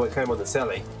 years before it came on the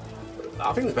telly.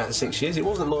 I think it was about 6 years. It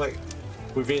wasn't like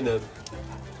within a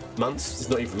month. It's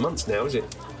not even months now, is it?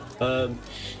 And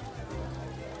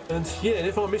yeah,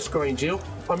 if I miss Grange Hill,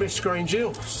 I miss Grange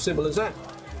Hill. Simple as that.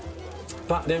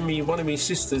 But then one of my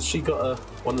sisters, she got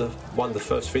one of the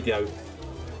first video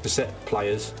cassette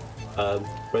players. And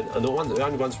the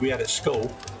only ones we had at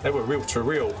school, they were reel to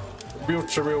reel.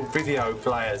 reel-to-reel video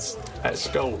players at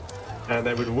school, and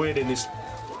they would wheel in this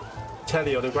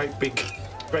telly on a great big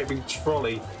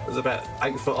trolley. It was about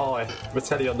 8 foot high, with a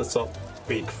telly on the top,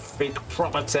 big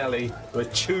proper telly with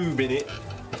a tube in it,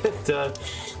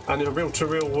 and a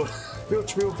reel-to-reel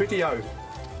video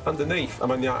underneath. I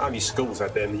mean, only schools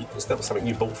had them. It's not something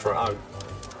you bought for at home.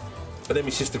 But then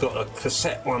my sister got a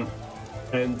cassette one,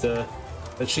 and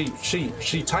she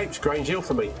taped Grange Hill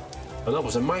for me, and I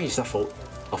was amazed. I thought,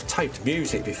 I've taped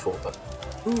music before, but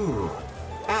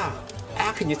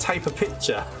how can you tape a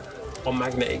picture on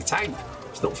magnetic tape?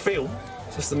 It's not film,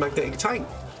 it's just a magnetic tape.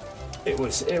 It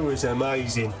was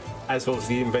amazing, as was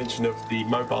the invention of the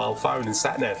mobile phone and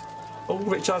sat-nav, all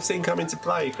which I've seen come into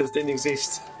play because didn't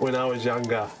exist when I was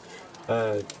younger.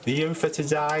 The youth of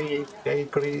today, they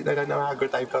don't know how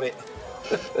good they've got it.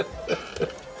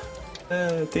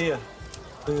 Oh dear.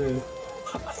 I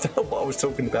don't know what I was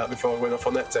talking about before I went off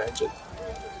on that tangent.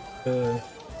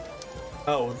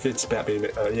 It's about being a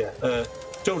bit,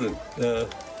 Jordan,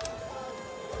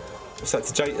 is that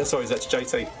to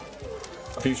JT?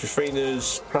 I've used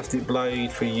Rafina's plastic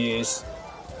blade for years,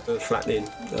 flattening.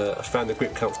 I found the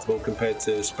grip comfortable compared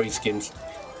to Speed Skims.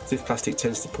 Stiff plastic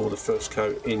tends to pull the first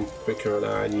coat in quicker,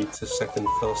 allowing you to second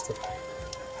faster.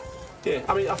 Yeah,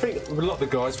 I mean, I think a lot of the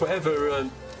guys,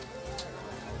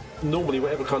 normally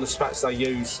whatever kind of spats they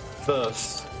use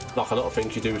first, like a lot of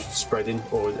things you do with spreading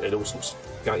or in all sorts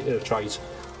of trades,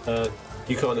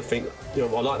 you kind of think, I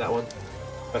like that one.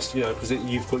 That's, because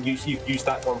you've used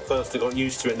that one first, and got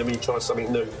used to it, and then when you try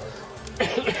something new,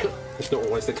 it's not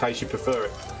always the case you prefer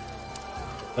it.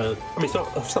 I mean, it's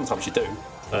not, sometimes you do,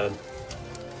 and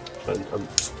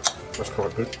that's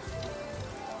quite good.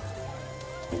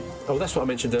 Oh, that's what I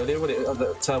mentioned earlier, wasn't it?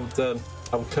 I told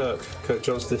old Kirk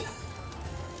Johnston.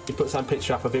 He put some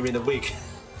picture up of him in a wig,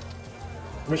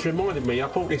 which reminded me. I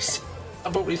bought this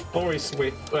Boris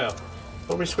wig. Well,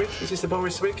 Boris wig. Is this the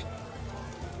Boris wig?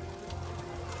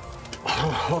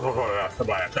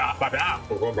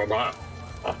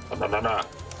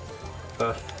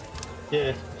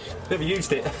 Yeah, never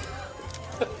used it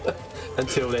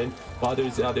until then. But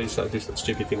I do some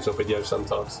stupid things on video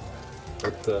sometimes.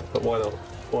 But why not?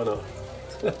 Why not?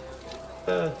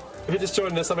 If you're just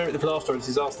joining us, I'm Eric the Plasterer. This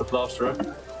is Ask the Plasterer.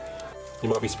 You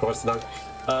might be surprised to know.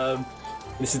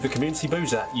 This is the Community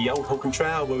Boozer, the Old Hawken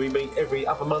Trail, where we meet every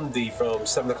other Monday from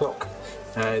 7 o'clock.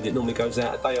 And it normally goes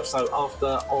out a day or so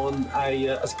after on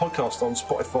as a podcast on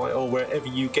Spotify or wherever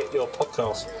you get your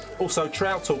podcasts. Also,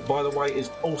 Trail Talk, by the way, is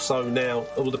also now,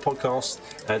 all the podcasts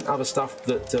and other stuff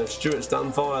that Stuart's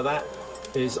done via that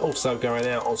is also going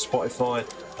out on Spotify.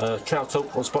 Trail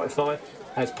Talk on Spotify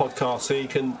as podcasts, so you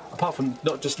can, apart from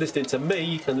not just listening to me,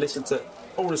 you can listen to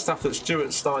all the stuff that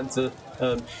Stuart's starting to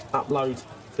upload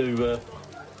to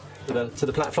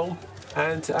the platform,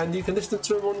 and you can listen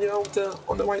to them on your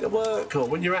on the way to work or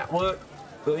when you're at work.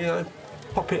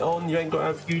 Pop it on. You ain't got to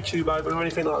have YouTube open or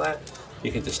anything like that.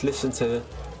 You can just listen to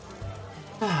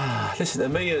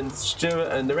me and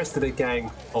Stuart and the rest of the gang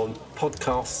on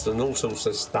podcasts and all sorts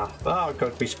of stuff. Oh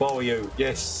God, we spoil you.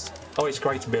 Yes. Oh, it's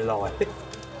great to be alive.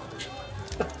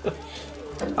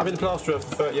 I've been a plasterer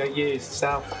for 38 years,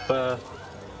 South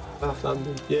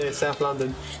London. Yeah, South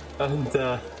London, and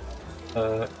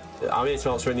I'm here to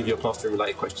answer any of your plastering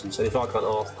related questions, and if I can't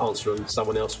answer them,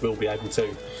 someone else will be able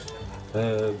to.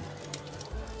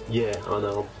 Yeah, I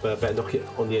know, I better knock it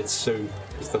on the head soon,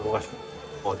 because the wife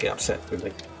might get upset with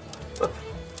me.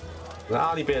 It'll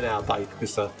only be an hour, babe,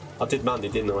 because I did Monday,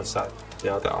 didn't I? So, I'm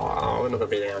not going to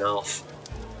be an hour and a half.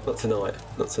 Not tonight.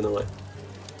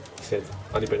 He said,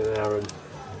 only been an hour and,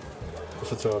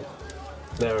 what's the time?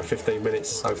 An hour and 15 minutes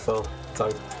so far. So,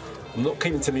 I'm not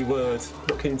keeping to my word.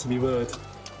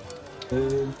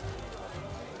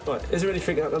 Right, is there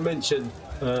anything I can mention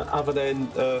other than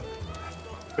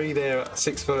be there at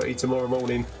 6:30 tomorrow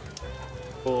morning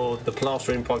for the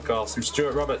Plastering Podcast with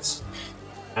Stuart Roberts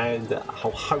and a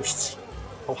whole host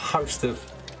of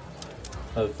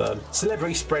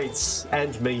celebrity spreads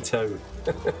and me too.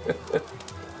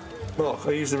 Mark,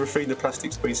 I use the Rafina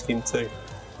plastic Speed Skim too.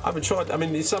 I haven't tried. I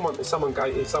mean, if someone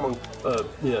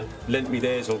lent me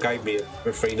theirs or gave me a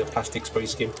Rafina plastic Speed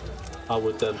Skim,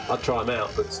 I'd try them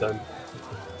out. But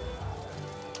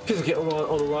because I get on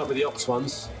all right with the Ox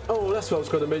ones. Oh, that's what I was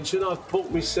going to mention. I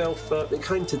bought myself. It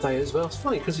came today as well. It's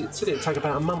funny because it said it'd take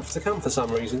about a month to come for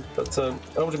some reason. But I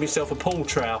ordered myself a Paul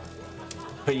trowel,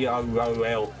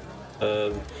 P-O-O-L,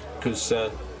 because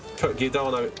Kurt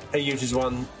Giordano, he uses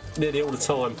one nearly all the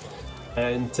time.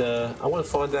 And I want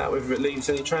to find out whether it leaves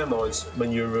any tram lines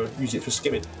when you use it for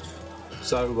skimming.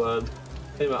 So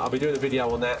anyway, I'll be doing a video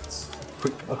on that,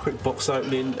 a quick box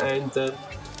opening, and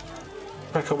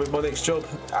crack on with my next job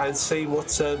and see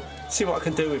what I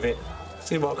can do with it.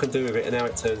 See what I can do with it and how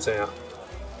it turns out.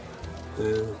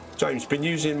 James, been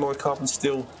using my carbon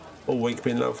steel all week,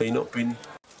 been lovely, not been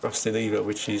rusting either,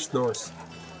 which is nice.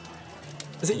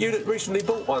 Is it you that recently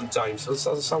bought one, James?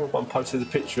 Someone posted a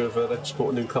picture of they just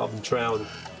bought a new carbon trowel and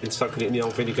been soaking it in the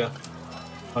old vinegar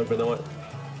overnight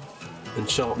and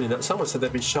sharpening that. Someone said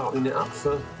they've been sharpening it up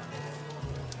for,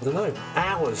 I don't know,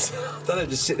 hours. I don't know,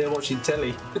 just sit there watching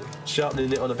telly,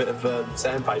 sharpening it on a bit of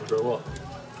sandpaper or what.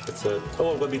 But, I'm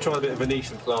going to be trying a bit of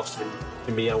Venetian plastering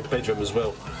in my old bedroom as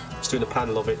well. Just doing a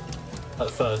panel of it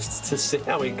at first to see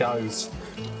how it goes.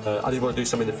 I didn't want to do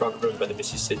something in the front room, but the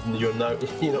missus said, you're not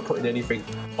putting anything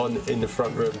on in the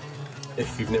front room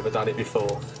if you've never done it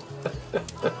before.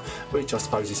 Which I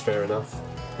suppose is fair enough.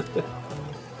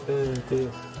 Oh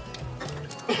dear.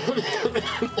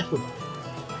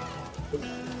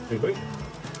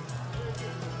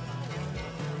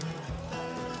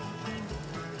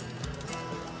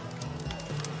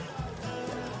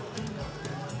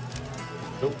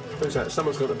 Oh, who's that?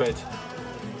 Someone's got the bed.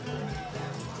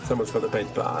 Someone's got the bed,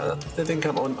 but they didn't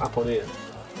come up on here.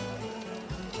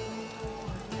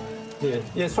 Yeah,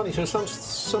 it's funny. So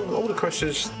some all the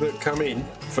questions that come in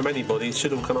from anybody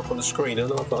should all come up on the screen,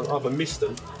 and I've either missed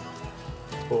them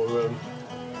or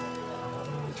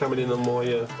coming in on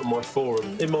my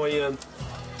forum. In my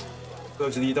for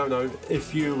those of you who don't know,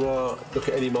 if you look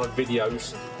at any of my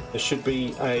videos, there should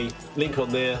be a link on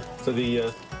there for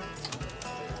the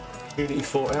community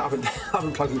forum. I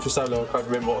haven't plugged it for so long I can't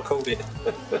remember what I called it.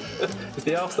 It's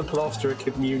the Ask the Plasterer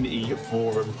Community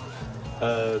Forum.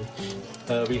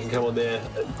 We can come on there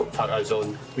and put photos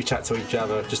on. We chat to each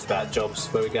other just about jobs,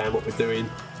 where we're going, what we're doing,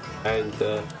 and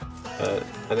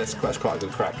that's quite a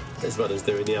good crack, as well as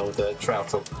doing the old trowel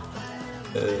talk.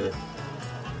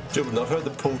 Jordan, I've heard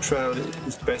the pull trowel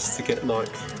is best to get like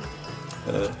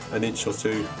an inch or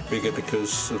two bigger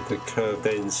because of the curved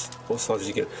ends. What size did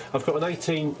you get? I've got an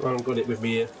 18. I haven't got it with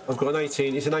me here. I've got an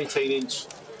 18. It's an 18-inch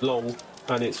long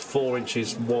and it's 4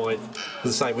 inches wide.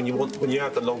 As I say, when you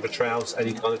have the longer trowels,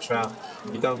 any kind of trowel,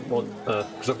 you don't want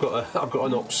because I've got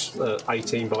an Ox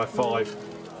 18 by 5,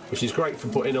 which is great for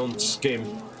putting on skim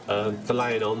for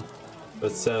laying on,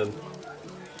 but still,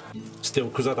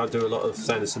 because I don't do a lot of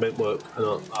sand and cement work, and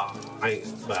I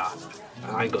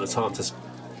ain't got the time to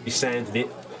be sanding it.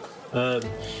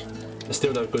 It's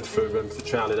still no good for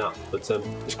troweling up, but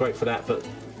it's great for that. But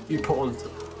you put on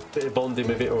a bit of bonding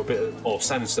with it, or a bit of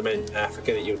sand and cement,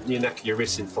 forget it. You knacker your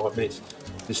wrists in 5 minutes.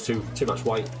 There's too much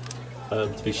weight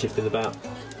to be shifting about.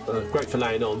 Great for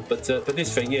laying on, but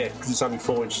this thing, yeah, because it's only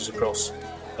 4 inches across,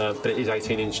 but it is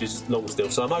 18 inches long still.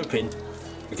 So I'm hoping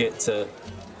to get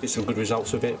some good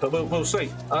results with it, but we'll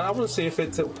see. I want to see if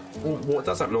it what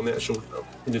does happen on the actual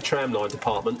in the tramline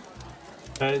department,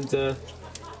 and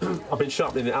I've been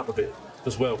sharpening it up a bit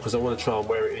as well because I want to try and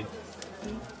wear it in.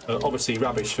 Obviously,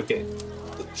 rubbish for getting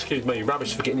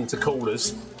into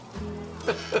coolers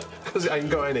because it ain't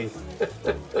got any.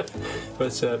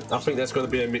 But I think that's going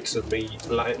to be a mix of me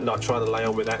like trying to lay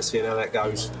on with that, seeing how that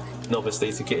goes, and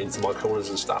obviously to get into my corners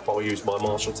and stuff, I'll use my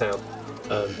Marshalltown.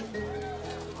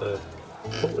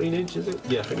 14 inches, is it?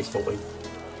 Yeah, I think it's 14.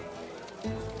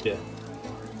 Yeah.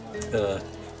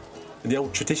 In the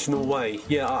old traditional way.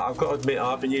 Yeah, I've got to admit,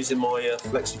 I've been using my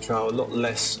flexi trowel a lot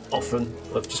less often.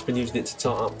 I've just been using it to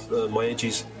tighten up my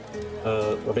edges.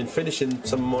 I've been finishing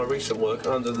some of my recent work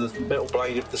under the metal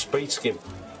blade of the Speed Skim.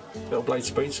 Metal blade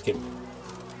Speed Skim.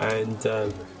 And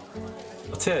I'll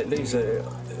tell you, it leaves a...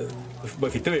 well,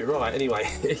 if you do it right, anyway,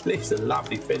 it leaves a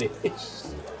lovely finish.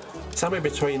 Somewhere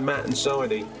between matte and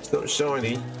shiny. It's not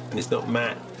shiny and it's not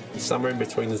matte. It's somewhere in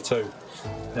between the two.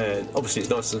 And obviously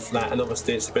it's nice and flat, and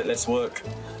obviously it's a bit less work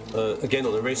again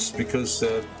on the wrist because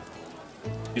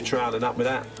you're troweling up with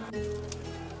that.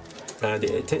 And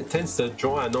it tends to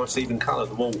dry a nice even colour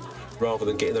the wool rather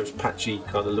than getting those patchy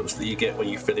kind of looks that you get when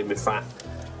you fill in with fat.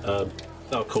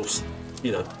 Of course,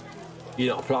 you know,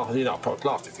 you're not a proper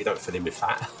plaster if you don't fill in with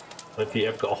fat. If you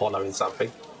have got a hollow in something.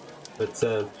 But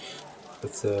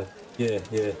yeah.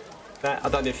 That, I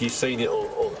don't know if you've seen it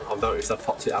or I've noticed I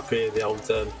popped it up here, the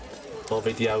old my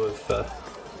video of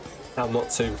how not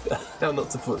to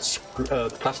put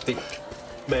plastic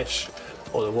mesh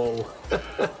on a wall.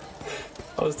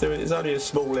 It's only a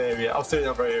small area. I was doing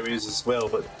other areas as well,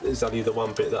 but it's only the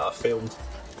one bit that I filmed.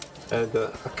 And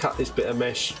I cut this bit of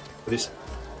mesh for this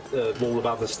wall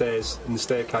above the stairs in the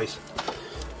staircase,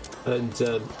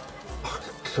 and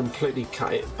completely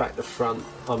cut it back to front.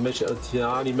 I measured,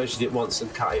 I only measured it once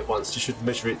and cut it once. You should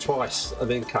measure it twice and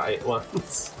then cut it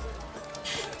once.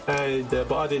 And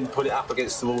but I didn't put it up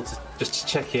against the wall just to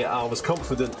check it. I was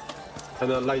confident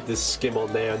and I laid the skim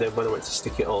on there, and then when I went to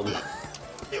stick it on,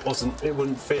 it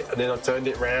wouldn't fit, and then I turned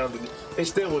it round and it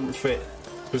still wouldn't fit.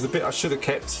 Because the bit I should have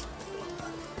kept,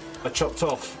 I chopped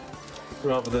off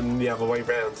rather than the other way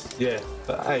round. Yeah,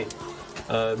 but hey,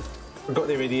 I got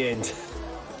there in the end.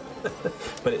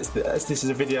 But this is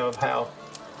a video of how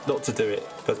not to do it,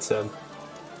 but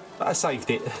I saved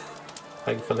it,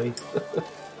 thankfully.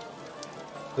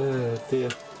 Oh dear.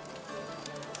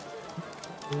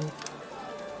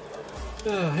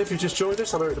 If you've just joined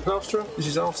us, I'm Eric the Plasterer. This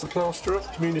is Ask the Plasterer,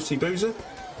 Community Boozer,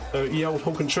 the old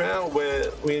Hawk and Trowel, where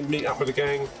we meet up with a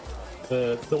gang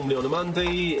normally on a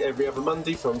Monday, every other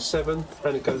Monday from 7,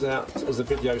 and it goes out as a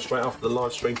video straight after the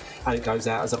live stream, and it goes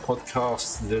out as a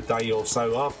podcast the day or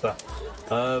so after.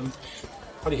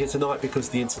 Only here tonight because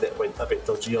the internet went a bit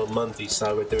dodgy on Monday,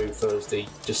 so we're doing Thursday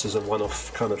just as a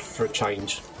one-off kind of for a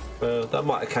change. I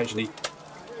might occasionally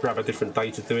grab a different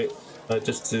day to do it,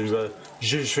 just to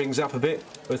zhuzh things up a bit,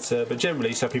 but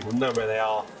generally so people know where they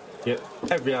are. Yep,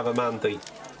 every other Monday,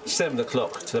 7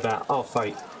 o'clock till about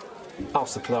 8:30.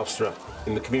 Ask the Plasterer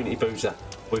in the Community Boozer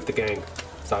with the gang.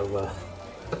 So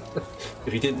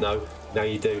if you didn't know, now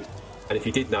you do, and if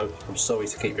you did know, I'm sorry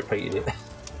to keep repeating it.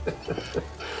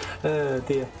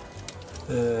 Dear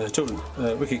Jordan,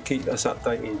 we could keep us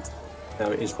updated how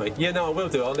it is, mate. Yeah, no, I will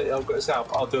do. I'll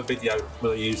do a video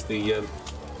when I use the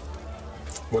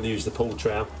pool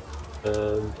trowel.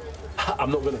 I'm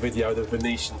not going to video the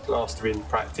Venetian plastering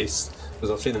practice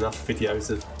because I've seen enough videos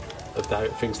of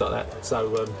that, things like that.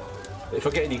 So if I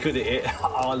get any good at it,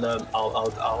 I'll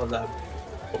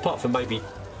apart from maybe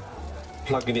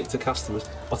plugging it to customers.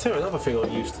 I'll tell you another thing I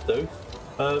used to do.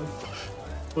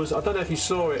 Was, I don't know if you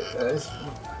saw it a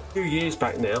few years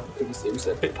back now. It was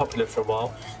a bit popular for a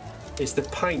while. It's the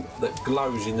paint that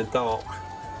glows in the dark.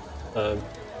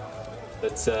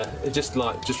 It just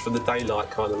from the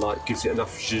daylight kind of like gives it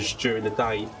enough zhuzh during the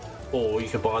day, or you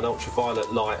can buy an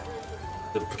ultraviolet light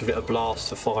to give it a blast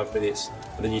for 5 minutes,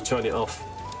 and then you turn it off,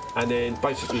 and then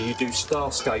basically you do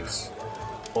starscapes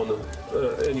on them,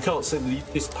 and you can't see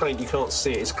this paint. You can't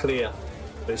see it. It's clear,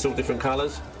 but it's all different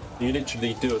colours. You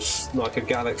literally do like a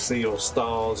galaxy or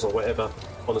stars or whatever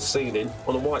on a ceiling,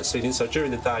 on a white ceiling. So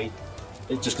during the day,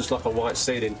 it just looks like a white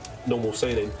ceiling, normal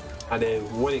ceiling. And then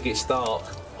when it gets dark,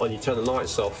 when you turn the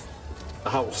lights off, the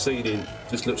whole ceiling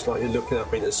just looks like you're looking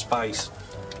up into space.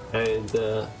 And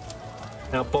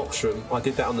our box room, I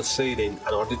did that on the ceiling,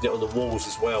 and I did it on the walls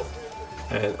as well.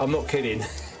 And I'm not kidding,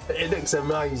 it looks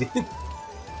amazing.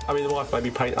 I mean, the wife made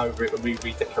me paint over it when we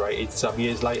redecorated some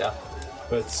years later,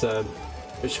 but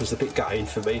which was a bit gutting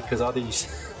for me because I used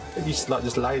to like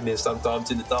just laying there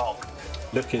sometimes in the dark,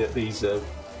 looking at these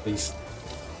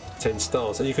 10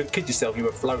 stars, and you could kid yourself you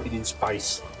were floating in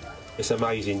space. It's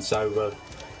amazing. So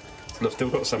and I've still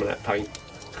got some of that paint.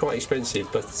 It's quite expensive,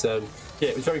 but yeah,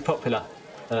 it was very popular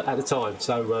at the time.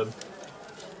 So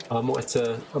I might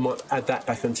add that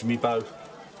back onto my bow,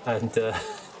 and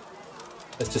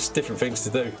there's just different things to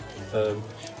do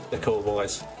decor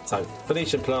wise. So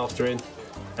Venetian plastering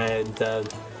and the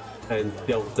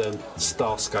old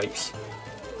starscapes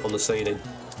on the ceiling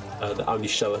that only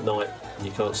show at night and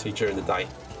you can't see during the day.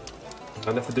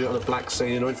 Don't have to do it on a black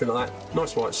ceiling or anything like that.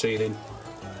 Nice white ceiling.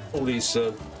 All these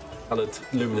coloured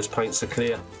luminous paints are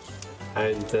clear,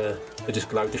 and they just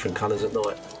glow different colours at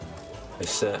night.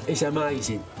 It's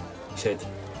amazing, he said.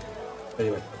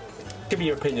 Anyway, give me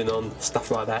your opinion on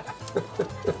stuff like that.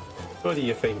 What do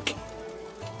you think?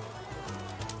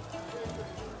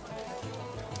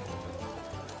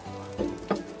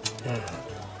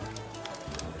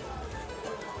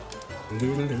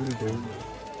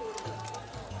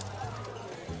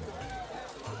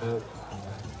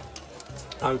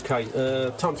 Okay,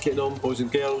 time to get on, boys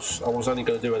and girls. I was only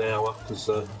going to do an hour because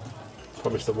I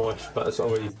promised the wife, but it's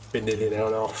already been nearly an hour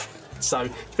and a half. So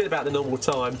it's been about the normal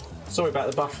time. Sorry about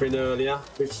the buffering earlier.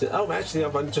 Oh, actually,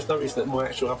 I've just noticed that my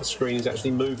actual other screen is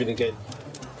actually moving again.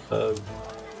 But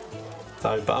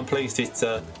I'm pleased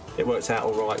it worked out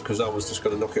all right because I was just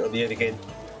going to knock it on the head again.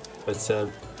 But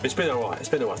it's been all right. It's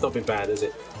been all right. It's not been bad, has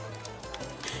it?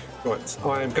 Right,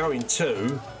 I am going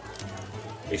to.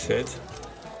 He said.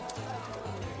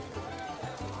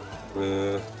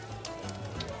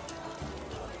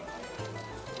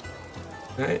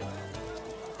 Okay.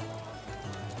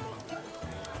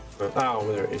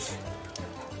 Oh, there it is.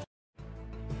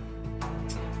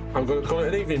 I'm going to call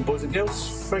it an evening, boys and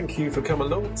girls. Thank you for coming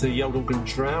along to the Old Hawk and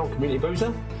Trowel Community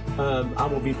Boozer. I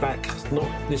will be back not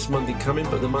this Monday coming,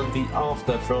 but the Monday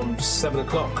after from 7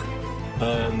 o'clock.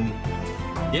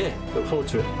 Yeah, look forward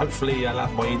to it. Hopefully I'll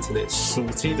have my internet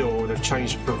sorted or have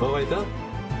changed provider,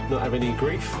 not have any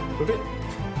grief with it.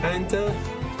 And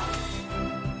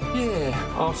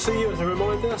Yeah, I'll see you as a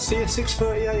reminder. See you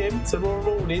 6:30 AM tomorrow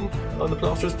morning on the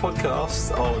Plasterers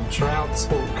podcast on Trout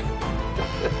Talk.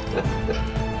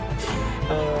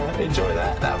 Enjoy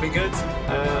that. That'll be good.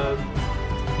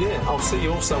 Yeah, I'll see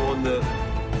you also on the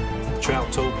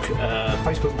Trout Talk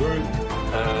Facebook group,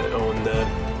 on the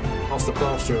Ask the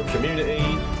Plasterer community.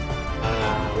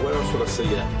 Where else will I see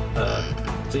you?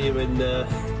 See you in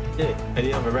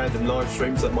any other random live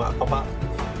streams that might pop up.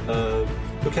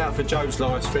 Look out for Joe's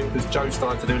live stream, because Joe's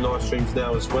starting to do live streams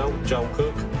now as well. Joel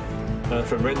Cook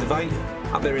from Renovate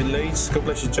up there in Leeds. God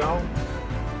bless you, Joel.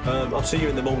 I'll see you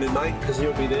in the morning, mate, because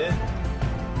you'll be there.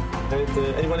 And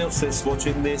anyone else that's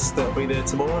watching this that'll be there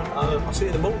tomorrow, I'll see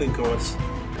you in the morning, guys.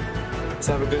 Let's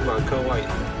have a good one. Can't wait.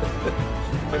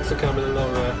 Thanks for coming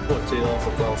along watching Ask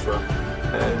the Plasterer.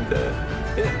 And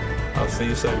yeah, I'll see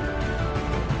you soon.